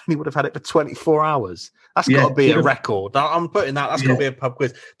have had it for 24 hours. That's got to be a record. I'm putting that. That's got to be a pub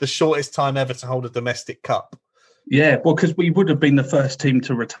quiz. The shortest time ever to hold a domestic cup. Yeah, well, because we would have been the first team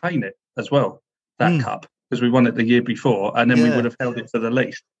to retain it as well, that cup, because we won it the year before, and then we would have held it for the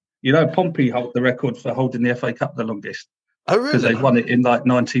least. You know, Pompey hold the record for holding the FA Cup the longest. Oh, really? Because they won it in like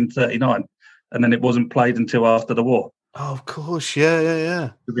 1939, and then it wasn't played until after the war. Oh, of course,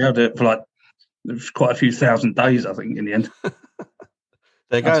 yeah. We held it for like quite a few thousand days, I think, in the end.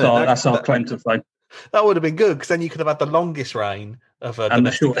 There you go. That's our claim to fame. That would have been good, because then you could have had the longest reign of a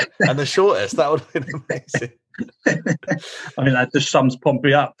domestic and the shortest. That would have been amazing. I mean, that just sums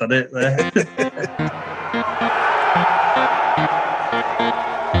Pompey up, doesn't it?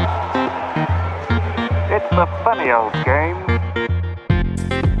 It's a funny old game.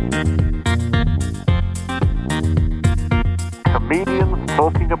 Comedians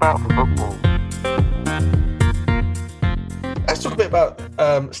talking about football. Let's talk a bit about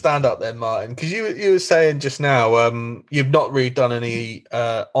stand-up then, Martin, because you were saying just now you've not really done any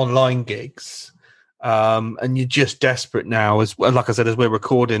online gigs, and you're just desperate now. As like I said, as we're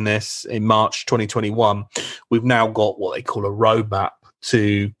recording this in March 2021, we've now got what they call a roadmap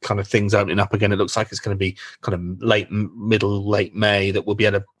to kind of things opening up again. It looks like it's going to be kind of late May that we'll be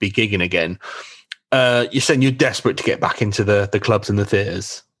able to be gigging again. You're saying you're desperate to get back into the clubs and the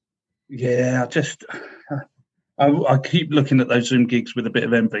theatres. Yeah, I keep looking at those Zoom gigs with a bit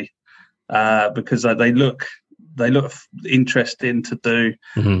of envy because they look interesting to do,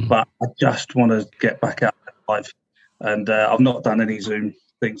 but I just want to get back out live. And I've not done any Zoom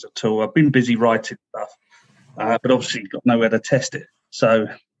things at all. I've been busy writing stuff, but obviously got nowhere to test it. So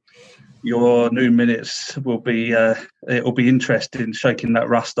your new minutes will be it'll be interesting, shaking that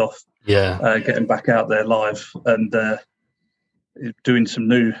rust off. Yeah, getting back out there live and doing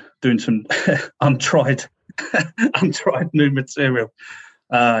some untried new material.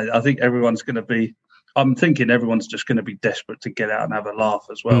 I think I'm thinking everyone's just going to be desperate to get out and have a laugh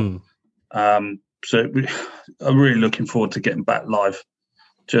as well. So I'm really looking forward to getting back live.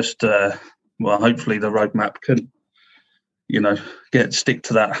 Just hopefully the roadmap can, stick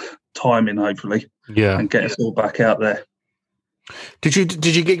to that timing, hopefully, and get us all back out there. Did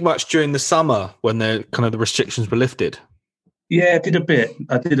you gig much during the summer when the restrictions were lifted? Yeah, I did a bit.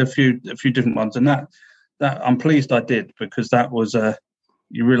 I did a few different ones, and that I'm pleased I did, because that was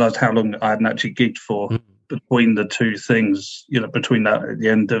you realise how long I hadn't actually gigged for between the two things. Between that at the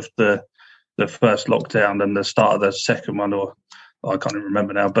end of the first lockdown and the start of the second one, or I can't even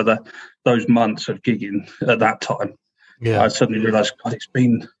remember now. But those months of gigging at that time, I suddenly realised, God, it's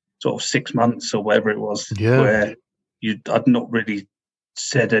been sort of 6 months or whatever it was, where I'd not really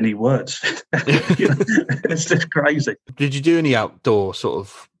said any words. It's just crazy. Did you do any outdoor sort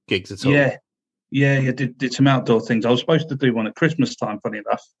of gigs at all? Yeah, did some outdoor things. I was supposed to do one at Christmas time, funny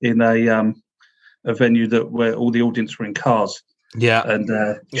enough, in a venue where all the audience were in cars. Yeah, and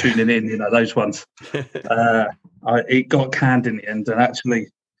tuning in, those ones. It got canned in the end, and actually,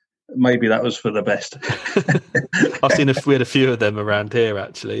 maybe that was for the best. I've seen we had a few of them around here,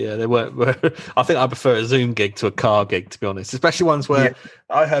 actually. Yeah, they weren't. I think I prefer a Zoom gig to a car gig, to be honest. Especially ones where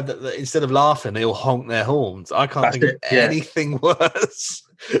I heard that instead of laughing, they all honk their horns. I can't think of anything worse.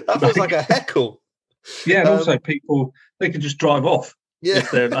 That feels like a heckle. Yeah, and also people, they can just drive off. Yeah,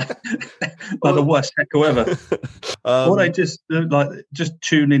 if they're like the worst heckle ever. Or they just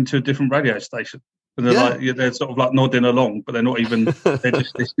tune into a different radio station. And they're they're sort of like nodding along, but they're not even. They're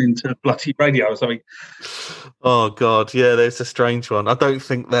just listening to bloody radio or something. Oh God, yeah, there's a strange one. I don't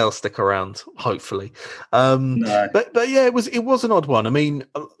think they'll stick around. Hopefully, no. But yeah, it was an odd one. I mean,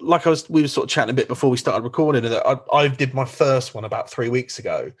 like we were sort of chatting a bit before we started recording. That I did my first one about 3 weeks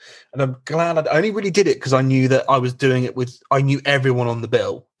ago, and I'm glad I only really did it because I knew that I was doing it with. I knew everyone on the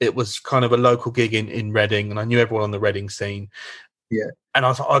bill. It was kind of a local gig in Reading, and I knew everyone on the Reading scene. Yeah. And I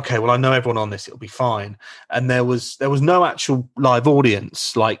was like, okay, well, I know everyone on this, it'll be fine. And there was no actual live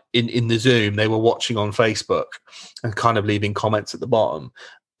audience, like in the Zoom. They were watching on Facebook and kind of leaving comments at the bottom.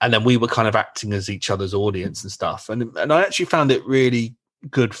 And then we were kind of acting as each other's audience and stuff. And I actually found it really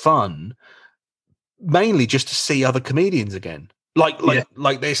good fun, mainly just to see other comedians again. Like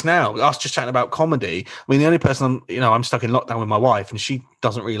this now, us just chatting about comedy. I mean, the only person I'm stuck in lockdown with my wife, and she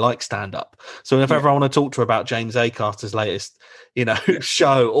doesn't really like stand up. So if ever I want to talk to her about James Acaster's latest,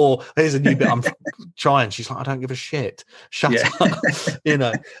 show, or here's a new bit I'm trying, she's like, I don't give a shit. Shut up. I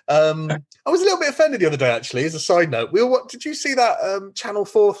was a little bit offended the other day, actually, as a side note. Did you see that Channel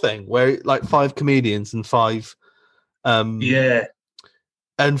 4 thing where like 5 comedians and 5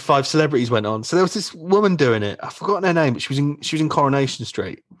 and 5 celebrities went on? So there was this woman doing it. I've forgotten her name, but she was in Coronation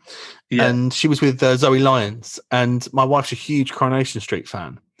Street, and she was with Zoe Lyons. And my wife's a huge Coronation Street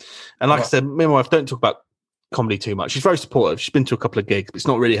fan. And like I said, me and my wife don't talk about comedy too much. She's very supportive. She's been to a couple of gigs, but it's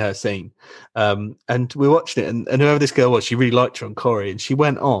not really her scene. And we watched it, and whoever this girl was, she really liked her on Corrie, and she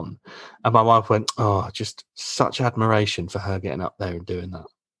went on. And my wife went, "Oh, just such admiration for her getting up there and doing that."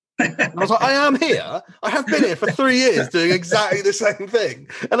 And I was like, I am here. I have been here for 3 years doing exactly the same thing.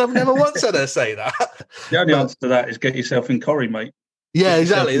 And I've never once heard her say that. The only answer to that is get yourself in Corrie, mate. Yeah,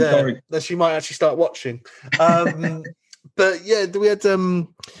 exactly. That she might actually start watching. But yeah, we had... so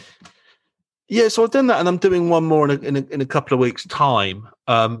I've done that, and I'm doing one more in a couple of weeks' time.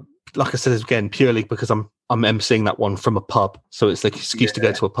 Like I said, again, purely because I'm emceeing that one from a pub. So it's like an excuse to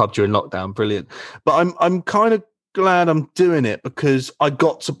go to a pub during lockdown. Brilliant. But I'm kind of glad I'm doing it because I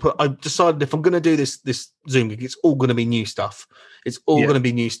decided if I'm going to do this Zoom gig, it's all going to be new stuff. It's all going to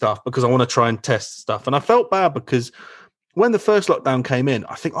be new stuff because I want to try and test stuff. And I felt bad because when the first lockdown came in,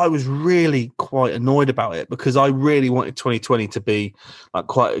 I think I was really quite annoyed about it because I really wanted 2020 to be like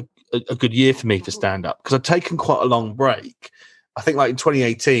quite a good year for me for stand up because I'd taken quite a long break. I think like in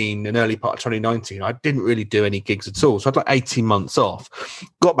 2018 and early part of 2019, I didn't really do any gigs at all. So I had like 18 months off,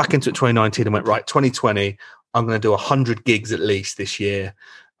 got back into it 2019 and went, right, 2020, I'm going to do 100 gigs at least this year.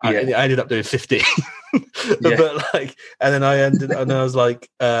 I ended up doing 50. But like, and then I was like,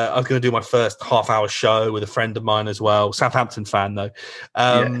 I was going to do my first half-hour show with a friend of mine as well. Southampton fan though.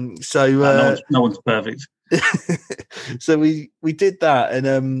 So no one's perfect. So we did that,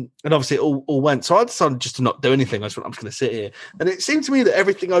 and obviously it all went. So I decided just to not do anything. I just went, I'm just going to sit here. And it seemed to me that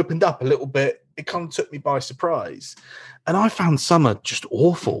everything opened up a little bit. It kind of took me by surprise. And I found summer just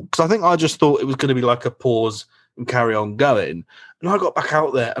awful because I think I just thought it was going to be like a pause and carry on going. And I got back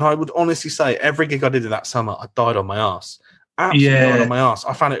out there, and I would honestly say every gig I did in that summer, I died on my ass. Absolutely died on my ass.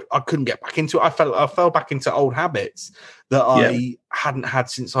 I found it. I couldn't get back into it. I fell back into old habits that I hadn't had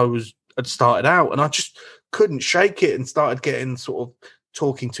since I'd started out, and I just couldn't shake it and started getting sort of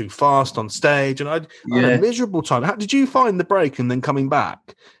talking too fast on stage, and I had a miserable time. How did you find the break and then coming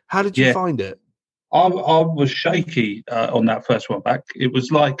back? How did you find it? I was shaky on that first one back. It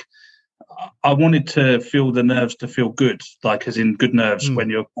was like I wanted to feel the nerves to feel good, like as in good nerves when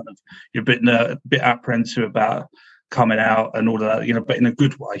you're a bit apprehensive about coming out and all of that, but in a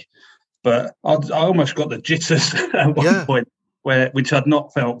good way. But I almost got the jitters at one point, which I'd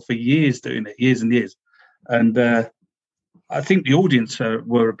not felt for years doing it, years and years. And I think the audience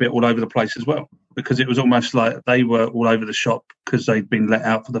were a bit all over the place as well, because it was almost like they were all over the shop because they'd been let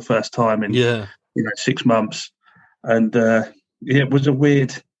out for the first time in 6 months. And it was a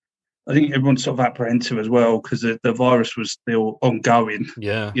weird... I think everyone's sort of apprehensive as well because the virus was still ongoing.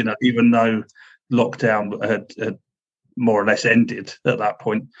 Yeah, even though lockdown had more or less ended at that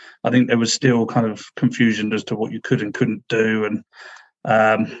point, I think there was still kind of confusion as to what you could and couldn't do, and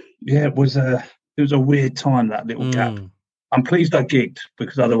it was a weird time, that little gap. I'm pleased I gigged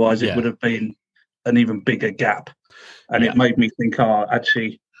because otherwise it would have been an even bigger gap, and it made me think,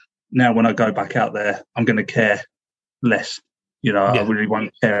 actually, now when I go back out there, I'm going to care less. I really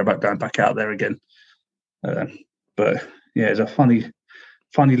won't care about going back out there again. But yeah, it's a funny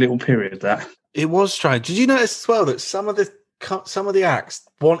little period that. It was strange. Did you notice as well that some of the acts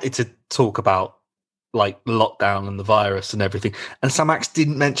wanted to talk about like lockdown and the virus and everything, and some acts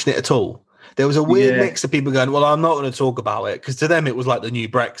didn't mention it at all? There was a weird mix of people going, well, I'm not going to talk about it, because to them it was like the new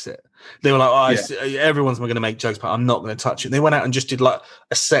Brexit. They were like, everyone's going to make jokes, but I'm not going to touch it. And they went out and just did like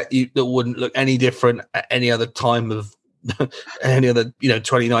a set that wouldn't look any different at any other time of any other,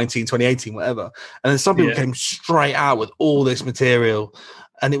 2019, 2018, whatever. And then some people came straight out with all this material.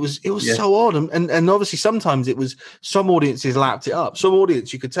 And it was so odd. And obviously sometimes it was, some audiences lapped it up. Some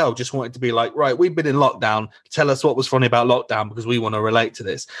audience, you could tell, just wanted to be like, right, we've been in lockdown. Tell us what was funny about lockdown because we want to relate to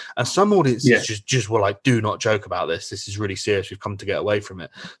this. And some audiences just were like, do not joke about this. This is really serious. We've come to get away from it.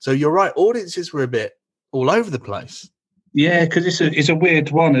 So you're right. Audiences were a bit all over the place. Yeah, because it's a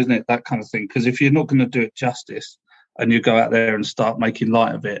weird one, isn't it? That kind of thing. Because if you're not going to do it justice and you go out there and start making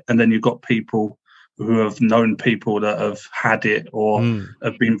light of it, and then you've got people who have known people that have had it or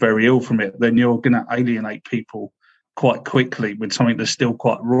have been very ill from it, then you're going to alienate people quite quickly with something that's still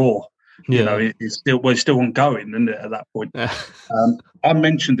quite raw. Yeah. We're still ongoing, isn't it, at that point? I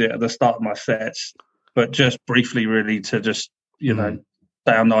mentioned it at the start of my sets, but just briefly, really, to just, say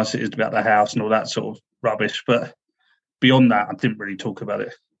how nice it is about the house and all that sort of rubbish. But beyond that, I didn't really talk about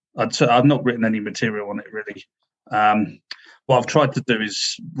it. I've not written any material on it, really. What I've tried to do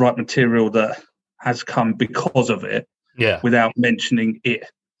is write material that has come because of it, without mentioning it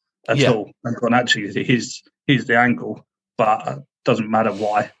at all. And gone, actually, here's the angle, but it doesn't matter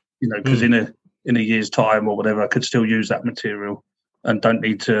why, because in a year's time or whatever, I could still use that material, and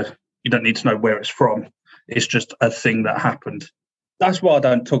you don't need to know where it's from. It's just a thing that happened. That's why I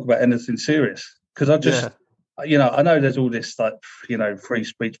don't talk about anything serious, because I just, I know there's all this like, free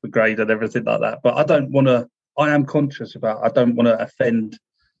speech brigade and everything like that, but I am conscious about, I don't want to offend.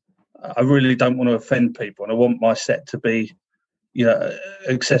 I really don't want to offend people, and I want my set to be,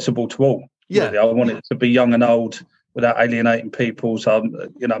 accessible to all. Yeah, really. I want it to be young and old without alienating people. So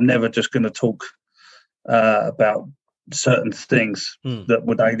I'm never just going to talk about certain things that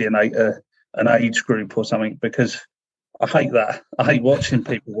would alienate an age group or something, because I hate that. I hate watching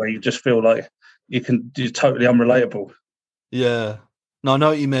people where you just feel like you're totally unrelatable. Yeah. No, I know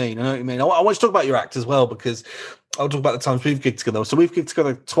what you mean. I want to talk about your act as well, because I'll talk about the times we've gigged together. So we've gigged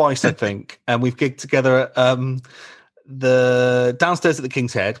together twice, I think, and we've gigged together at the downstairs at the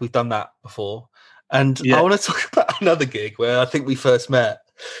King's Head. We've done that before. And I want to talk about another gig where I think we first met,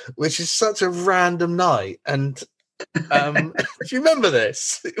 which is such a random night. And do you remember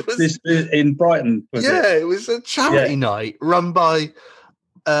this? It was this in Brighton. It was a charity night run by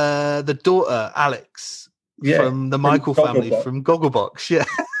the daughter, Alex. From the Michael family from Gogglebox,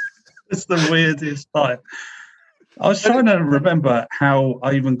 It's the weirdest night. I was trying to remember how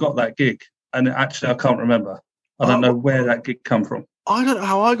I even got that gig, and actually I can't remember. I don't know where that gig come from. I don't know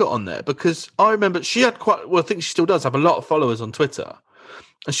how I got on there, because I remember she had I think she still does have a lot of followers on Twitter,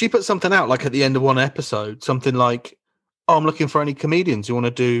 and she put something out like at the end of one episode, something like, I'm looking for any comedians who want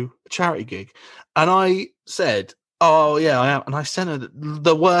to do a charity gig. And I said, oh, yeah, I am. And I sent her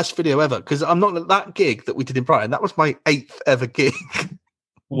the worst video ever, because I'm not that gig that we did in Brighton. That was my 8th ever gig.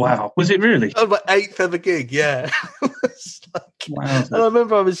 Wow. Was it really? That was my 8th ever gig, yeah. Wow. And I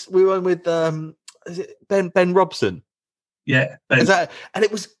remember we were with is it Ben Robson? Yeah. Ben. And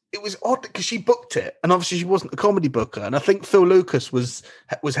it was odd because she booked it, and obviously she wasn't a comedy booker. And I think Phil Lucas was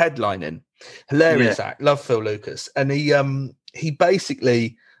headlining. Hilarious act. Love Phil Lucas. And he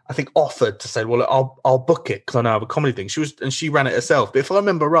basically, I think, offered to say, well, I'll book it because I know I have a comedy thing. She ran it herself. But if I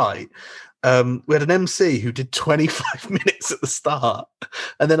remember right, we had an MC who did 25 minutes at the start.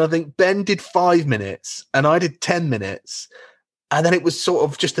 And then I think Ben did 5 minutes and I did 10 minutes. And then it was sort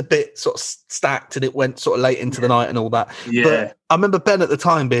of just a bit sort of stacked, and it went sort of late into the night and all that. Yeah. But I remember Ben at the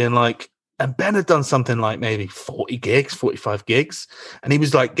time being like, and Ben had done something like maybe 40 gigs, 45 gigs. And he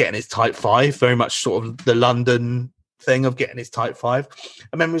was like getting his type 5, very much sort of the London thing of getting his type 5.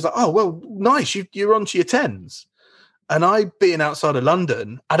 And then he was like, oh, well, nice. You're on to your 10s. And I, being outside of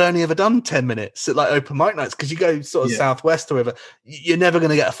London, I'd only ever done 10 minutes at like open mic nights, because you go sort of southwest or whatever, you're never going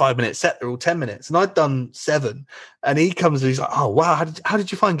to get a 5-minute set. They're all 10 minutes. And I'd done 7. And he comes and he's like, oh, wow, how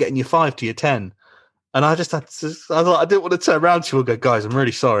did you find getting your 5 to your 10? And I just had to, I thought, I didn't want to turn around to you and go, guys, I'm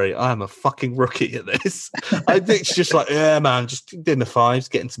really sorry. I am a fucking rookie at this. I think she's just like, yeah, man, just doing the 5s,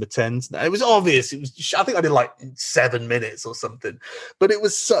 getting to the 10s. It was obvious. It was, I think I did like 7 minutes or something. But it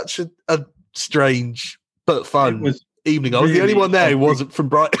was such a strange but fun evening. I was the only one there who wasn't from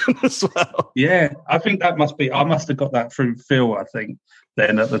Brighton as well. Yeah, I think that must be, I must have got that through Phil, I think,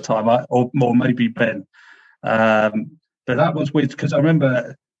 then at the time, or maybe Ben. But But that was weird because I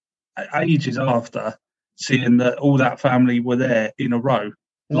remember ages after seeing that all that family were there in a row,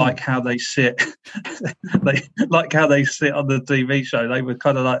 like how they sit, like how they sit on the TV show. They were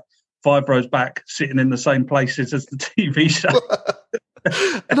kind of like 5 rows back, sitting in the same places as the TV show.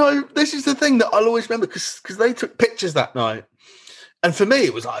 No, this is the thing that I'll always remember because they took pictures that night. And for me,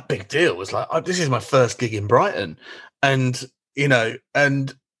 it was like a big deal. It was like, this is my first gig in Brighton. And,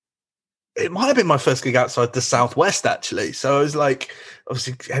 and it might have been my first gig outside the Southwest, actually. So I was like,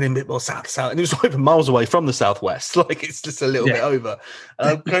 obviously heading a bit more south. And it was not even miles away from the Southwest. Like, it's just a little bit over.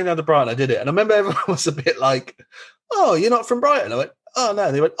 And going down to Brighton, I did it. And I remember everyone was a bit like, oh, you're not from Brighton? I went, oh, no.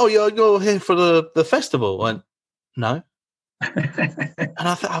 And they went, oh, you're here for the festival? I went, no. And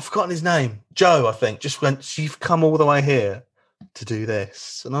I've forgotten his name. Joe, I think, just went, so you've come all the way here to do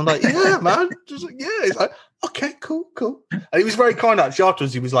this? And I'm like, yeah, man. Just like, yeah. He's like, okay, cool. And he was very kind, actually.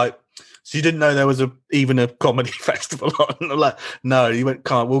 Afterwards, he was like, so you didn't know there was even a comedy festival on? And I'm like, no. He went,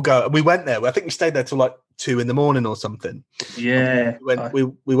 can't, we'll go. And we went there. I think we stayed there till like 2 a.m. or something. Yeah.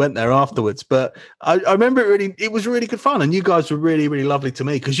 We went there afterwards. But I remember it was really good fun. And you guys were really, really lovely to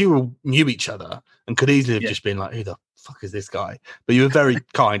me because you all knew each other and could easily have just been like, who the fuck is this guy? But you were very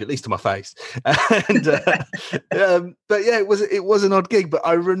kind, at least to my face. And but yeah, it was an odd gig. But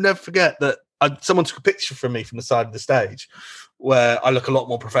I will never forget that someone took a picture from me from the side of the stage where I look a lot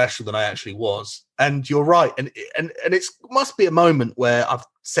more professional than I actually was. And you're right. And it must be a moment where I've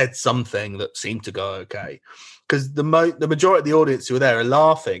said something that seemed to go okay. Because the majority of the audience who were there are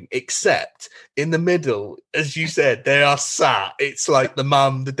laughing, except in the middle, as you said, they are sat. It's like the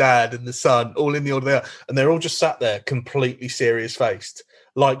mum, the dad, and the son all in the order, and they're all just sat there, completely serious-faced,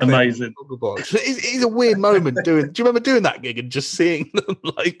 like amazing. It's a weird moment. Do you remember doing that gig and just seeing them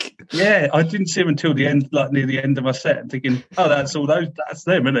like? Yeah, I didn't see them until the end, like near the end of my set, and thinking, oh, that's all those. That's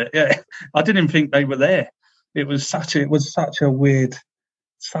them, isn't it? Yeah, I didn't even think they were there. It was such a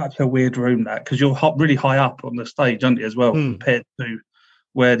weird room, that, because you're really high up on the stage, aren't you, as well, compared to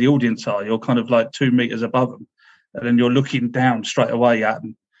where the audience are. You're kind of like 2 meters above them, and then you're looking down straight away at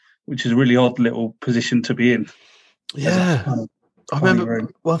them, which is a really odd little position to be in. Yeah. I remember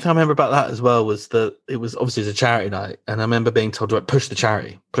one thing I remember about that as well was that it was obviously a charity night, and I remember being told to push the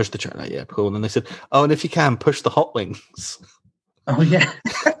charity. Like, yeah, cool. And then they said, oh, and if you can, push the hot wings. Oh yeah.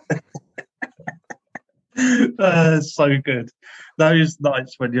 So good. Those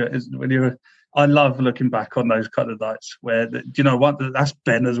nights when you're I love looking back on those kind of nights where that's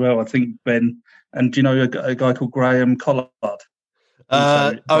Ben as well. I think Ben, and do you know a guy called Graham Collard?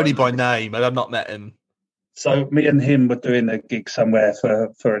 Only by name, and I've not met him. So me and him were doing a gig somewhere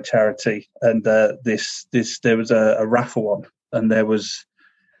for a charity, and there was a raffle on, and there was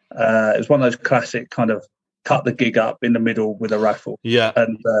it was one of those classic kind of cut the gig up in the middle with a raffle. Yeah,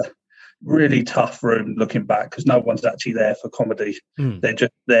 and really tough room looking back because no one's actually there for comedy. They're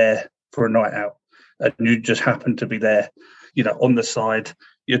just there for a night out, and you just happen to be there, on the side.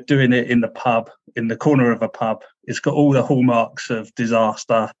 You're doing it in the pub, in the corner of a pub. It's got all the hallmarks of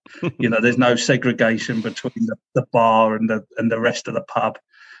disaster. There's no segregation between the bar and the rest of the pub.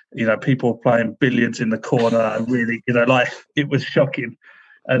 People playing billiards in the corner. And really, it was shocking.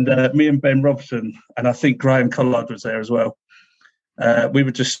 And me and Ben Robson, and I think Graham Collard was there as well. We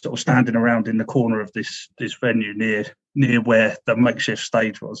were just sort of standing around in the corner of this venue near where the makeshift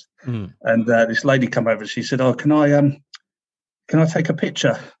stage was. And this lady came over and she said, oh, can I take a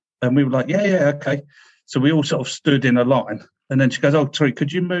picture? And we were like, yeah, okay. So we all sort of stood in a line. And then she goes, oh, sorry,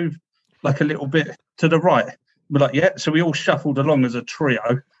 could you move like a little bit to the right? We're like, yeah. So we all shuffled along as a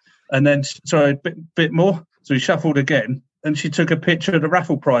trio. And then, sorry, a bit more. So we shuffled again. And she took a picture of the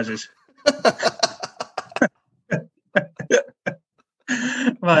raffle prizes.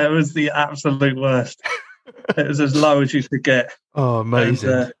 Mate, it was the absolute worst. It was as low as you could get. Oh, amazing.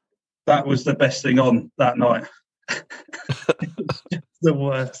 And, that was the best thing on that night. The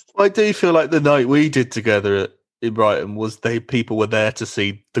worst. I do feel like the night we did together in Brighton was people were there to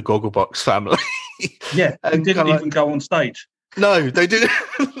see the Gogglebox family. Yeah, and didn't even go on stage. No, they didn't.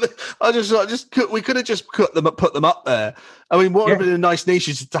 We could have just put them up there. I mean, what would have been a nice niche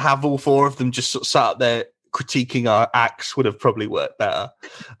is to have all 4 of them just sort of sat up there critiquing our acts would have probably worked better.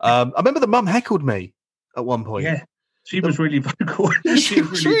 I remember the mum heckled me at one point. Yeah. She was really vocal. She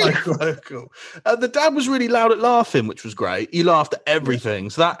was really vocal. The dad was really loud at laughing, which was great. He laughed at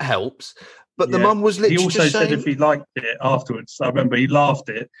everything, so that helps. But the mum was literally. He also said if he liked it afterwards. I remember he laughed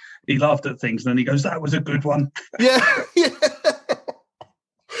at things, and then he goes, "That was a good one." Yeah.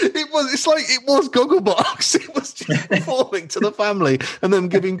 It's like it was Gogglebox. It was just performing to the family and them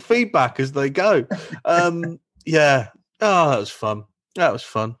giving feedback as they go. Yeah. Oh, that was fun. That was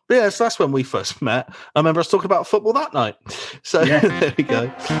fun. But yeah, so that's when we first met. I remember us talking about football that night. So there we go.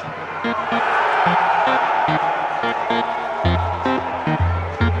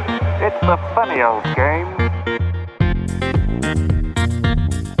 It's a funny old game.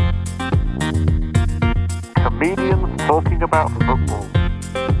 Comedians talking about football.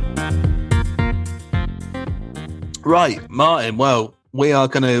 Right, Martin. Well, we are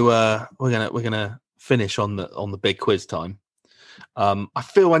going to we're gonna finish on the big quiz time. I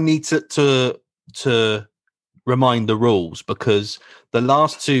feel I need to remind the rules because the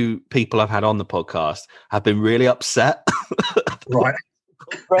last two people I've had on the podcast have been really upset. Right.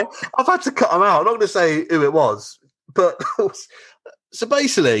 I've had to cut them out. I'm not going to say who it was, but so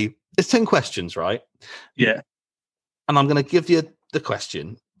basically, it's 10 questions, right? Yeah. And I'm going to give you the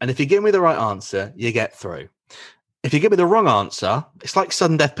question, and if you give me the right answer, you get through. If you give me the wrong answer, it's like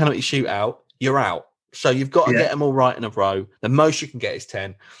sudden death penalty shootout. You're out. So you've got to get them all right in a row. The most you can get is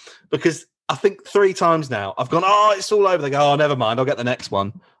 10. Because I think 3 times now I've gone, it's all over. They go, never mind, I'll get the next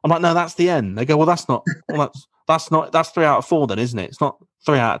one. I'm like, no, that's the end. They go, well, that's not. Well, that's 3 out of 4 then, isn't it? It's not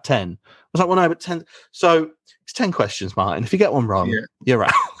 3 out of 10. I was like, well, no, but 10. So it's 10 questions, Martin. If you get one wrong, you're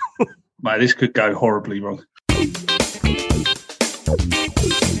out. Mate, this could go horribly wrong.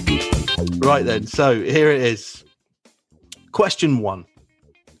 Right then. So here it is. Question 1.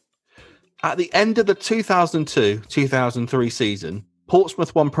 At the end of the 2002-2003 season,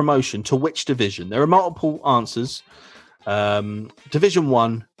 Portsmouth won promotion to which division? There are multiple answers. Division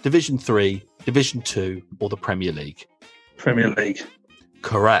 1, Division 3, Division 2, or the Premier League? Premier League.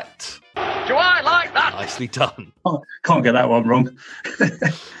 Correct. Do I like that? Nicely done. Oh, can't get that one wrong.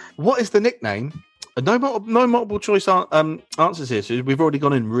 What is the nickname? No multiple choice answers here, so we've already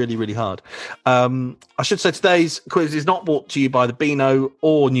gone in really, really hard. I should say today's quiz is not brought to you by the Beano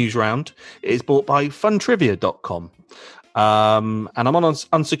or Newsround. It is brought by funtrivia.com. And I'm on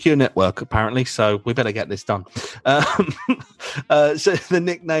Unsecure Network, apparently, so we better get this done. So the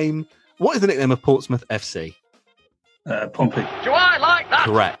nickname, what is the nickname of Portsmouth FC? Pompey. Do I like that?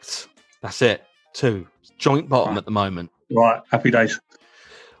 Correct. That's it. 2. Joint bottom at the moment. Right, happy days.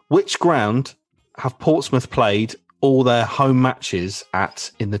 Which ground have Portsmouth played all their home matches at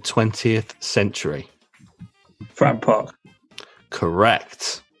in the 20th century? Fratton Park.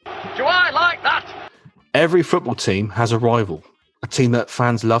 Correct. Do I like that? Every football team has a rival, a team that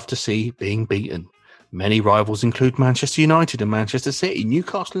fans love to see being beaten. Many rivals include Manchester United and Manchester City,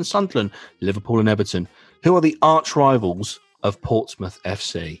 Newcastle and Sunderland, Liverpool and Everton. Who are the arch rivals of Portsmouth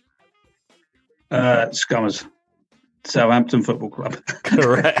FC? Scummers. Southampton Football Club.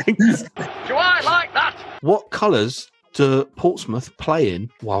 Correct. Do I like that? What colours do Portsmouth play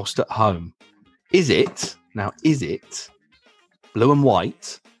in whilst at home? Is it blue and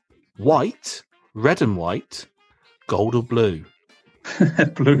white, red and white, gold or blue?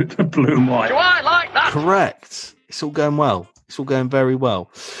 blue and white. Do I like that? Correct. It's all going well. It's all going very well.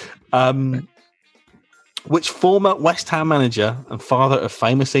 Which former West Ham manager and father of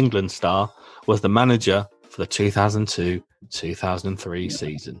famous England star was the manager for the 2002-2003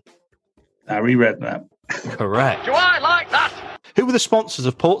 season? Harry Redknapp. Correct. Do I like that? Who were the sponsors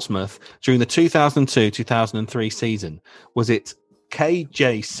of Portsmouth during the 2002-2003 season? Was it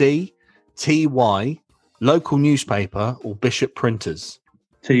KJC, TY, local newspaper, or Bishop Printers?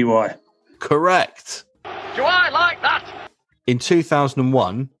 TY. Correct. Do I like that? In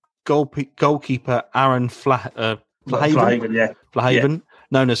 2001, goalkeeper Aaron Flahaven,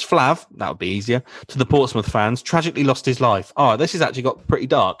 known as Flav, that would be easier, to the Portsmouth fans, tragically lost his life. Oh, this has actually got pretty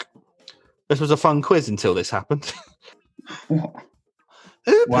dark. This was a fun quiz until this happened. Who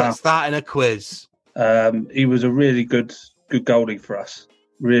puts that in a quiz? He was a really good goalie for us.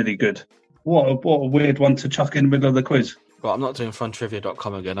 Really good. What a weird one to chuck in the middle of the quiz. Well, I'm not doing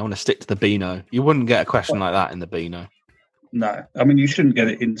funtrivia.com again. I want to stick to the Beano. You wouldn't get a question like that in the Beano. No. I mean, you shouldn't get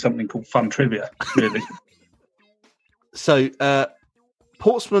it in something called Fun Trivia, really. So,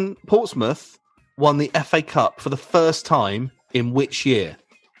 Portsmouth won the FA Cup for the first time in which year?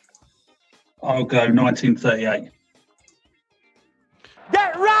 I'll go 1938.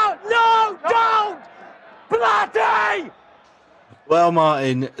 Get round! No, don't! Bloody! Well,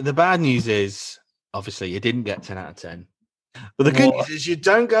 Martin, the bad news is, obviously, you didn't get 10 out of 10. But the good news is you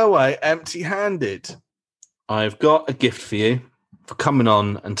don't go away empty-handed. I've got a gift for you for coming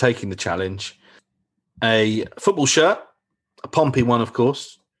on and taking the challenge. A football shirt, a Pompey one, of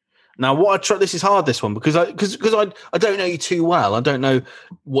course. Now, this is hard, this one, because I don't know you too well. I don't know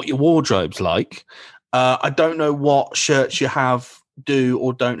what your wardrobe's like. I don't know what shirts you do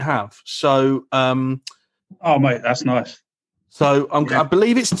or don't have. So, oh, mate, that's nice. So I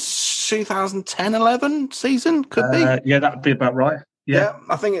believe it's 2010-11 season, could be. Yeah, that'd be about right. Yeah,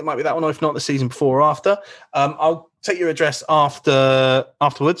 I think it might be that one, or if not, the season before or after. I'll take your address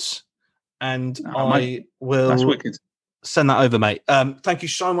afterwards, and I will send that over, mate. Thank you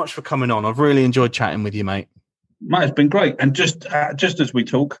so much for coming on. I've really enjoyed chatting with you, mate. Mate, it's been great. And just as we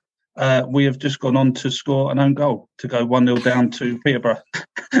talk, we have just gone on to score an own goal to go 1-0 down to Peterborough.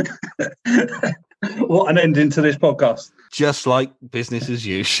 What an ending to this podcast. Just like business as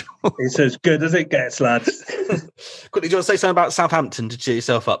usual. It's as good as it gets, lads. Quickly, do you want to say something about Southampton to cheer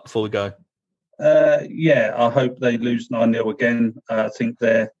yourself up before we go? Yeah, I hope they lose 9-0 again. I think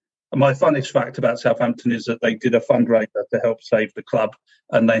my funniest fact about Southampton is that they did a fundraiser to help save the club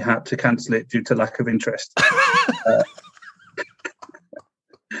and they had to cancel it due to lack of interest.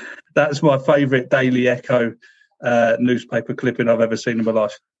 That's my favourite Daily Echo newspaper clipping I've ever seen in my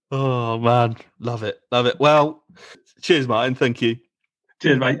life. Oh, man. Love it. Love it. Well, cheers, Martin. Thank you.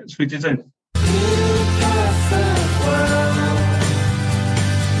 Cheers, mate. Speak to you soon.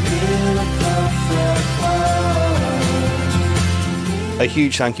 A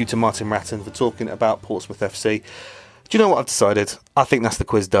huge thank you to Martin Ratton for talking about Portsmouth FC. Do you know what I've decided? I think that's the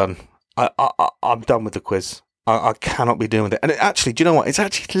quiz done. I'm done with the quiz. I cannot be doing with it. And actually, do you know what? It's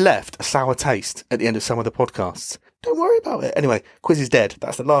actually left a sour taste at the end of some of the podcasts. Don't worry about it. Anyway, quiz is dead.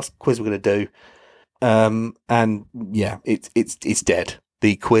 That's the last quiz we're going to do. And yeah, it's dead.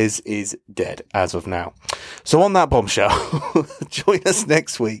 The quiz is dead as of now. So on that bombshell, join us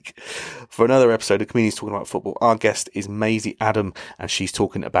next week for another episode of Comedians Talking About Football. Our guest is Maisie Adam, and she's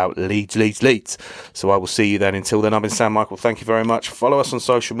talking about Leeds. So I will see you then. Until then, I've been Sam Michael. Thank you very much. Follow us on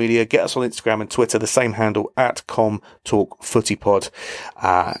social media. Get us on Instagram and Twitter, the same handle, @ComTalkFootyPod.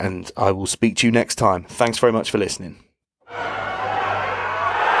 And I will speak to you next time. Thanks very much for listening.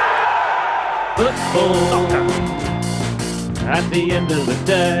 Football. At the end of the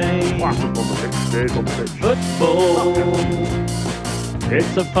day, football,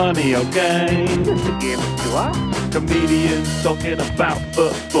 it's a funny old game. Comedians talking about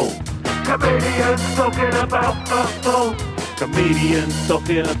football. Comedians talking about football. Comedians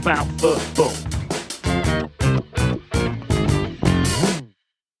talking about football.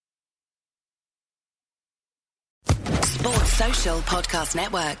 Sports Social Podcast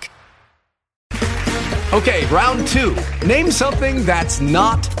Network. Okay, round 2. Name something that's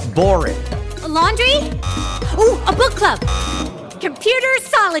not boring. A laundry? Ooh, a book club. Computer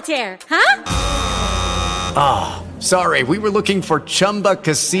solitaire, huh? Ah, sorry, we were looking for Chumba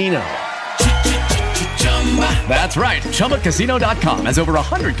Casino. That's right, ChumbaCasino.com has over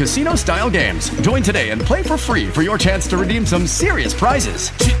 100 casino-style games. Join today and play for free for your chance to redeem some serious prizes.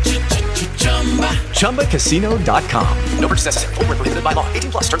 ChumbaCasino.com. No purchase necessary. Void where prohibited by law.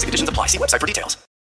 18+ terms and conditions apply. See website for details.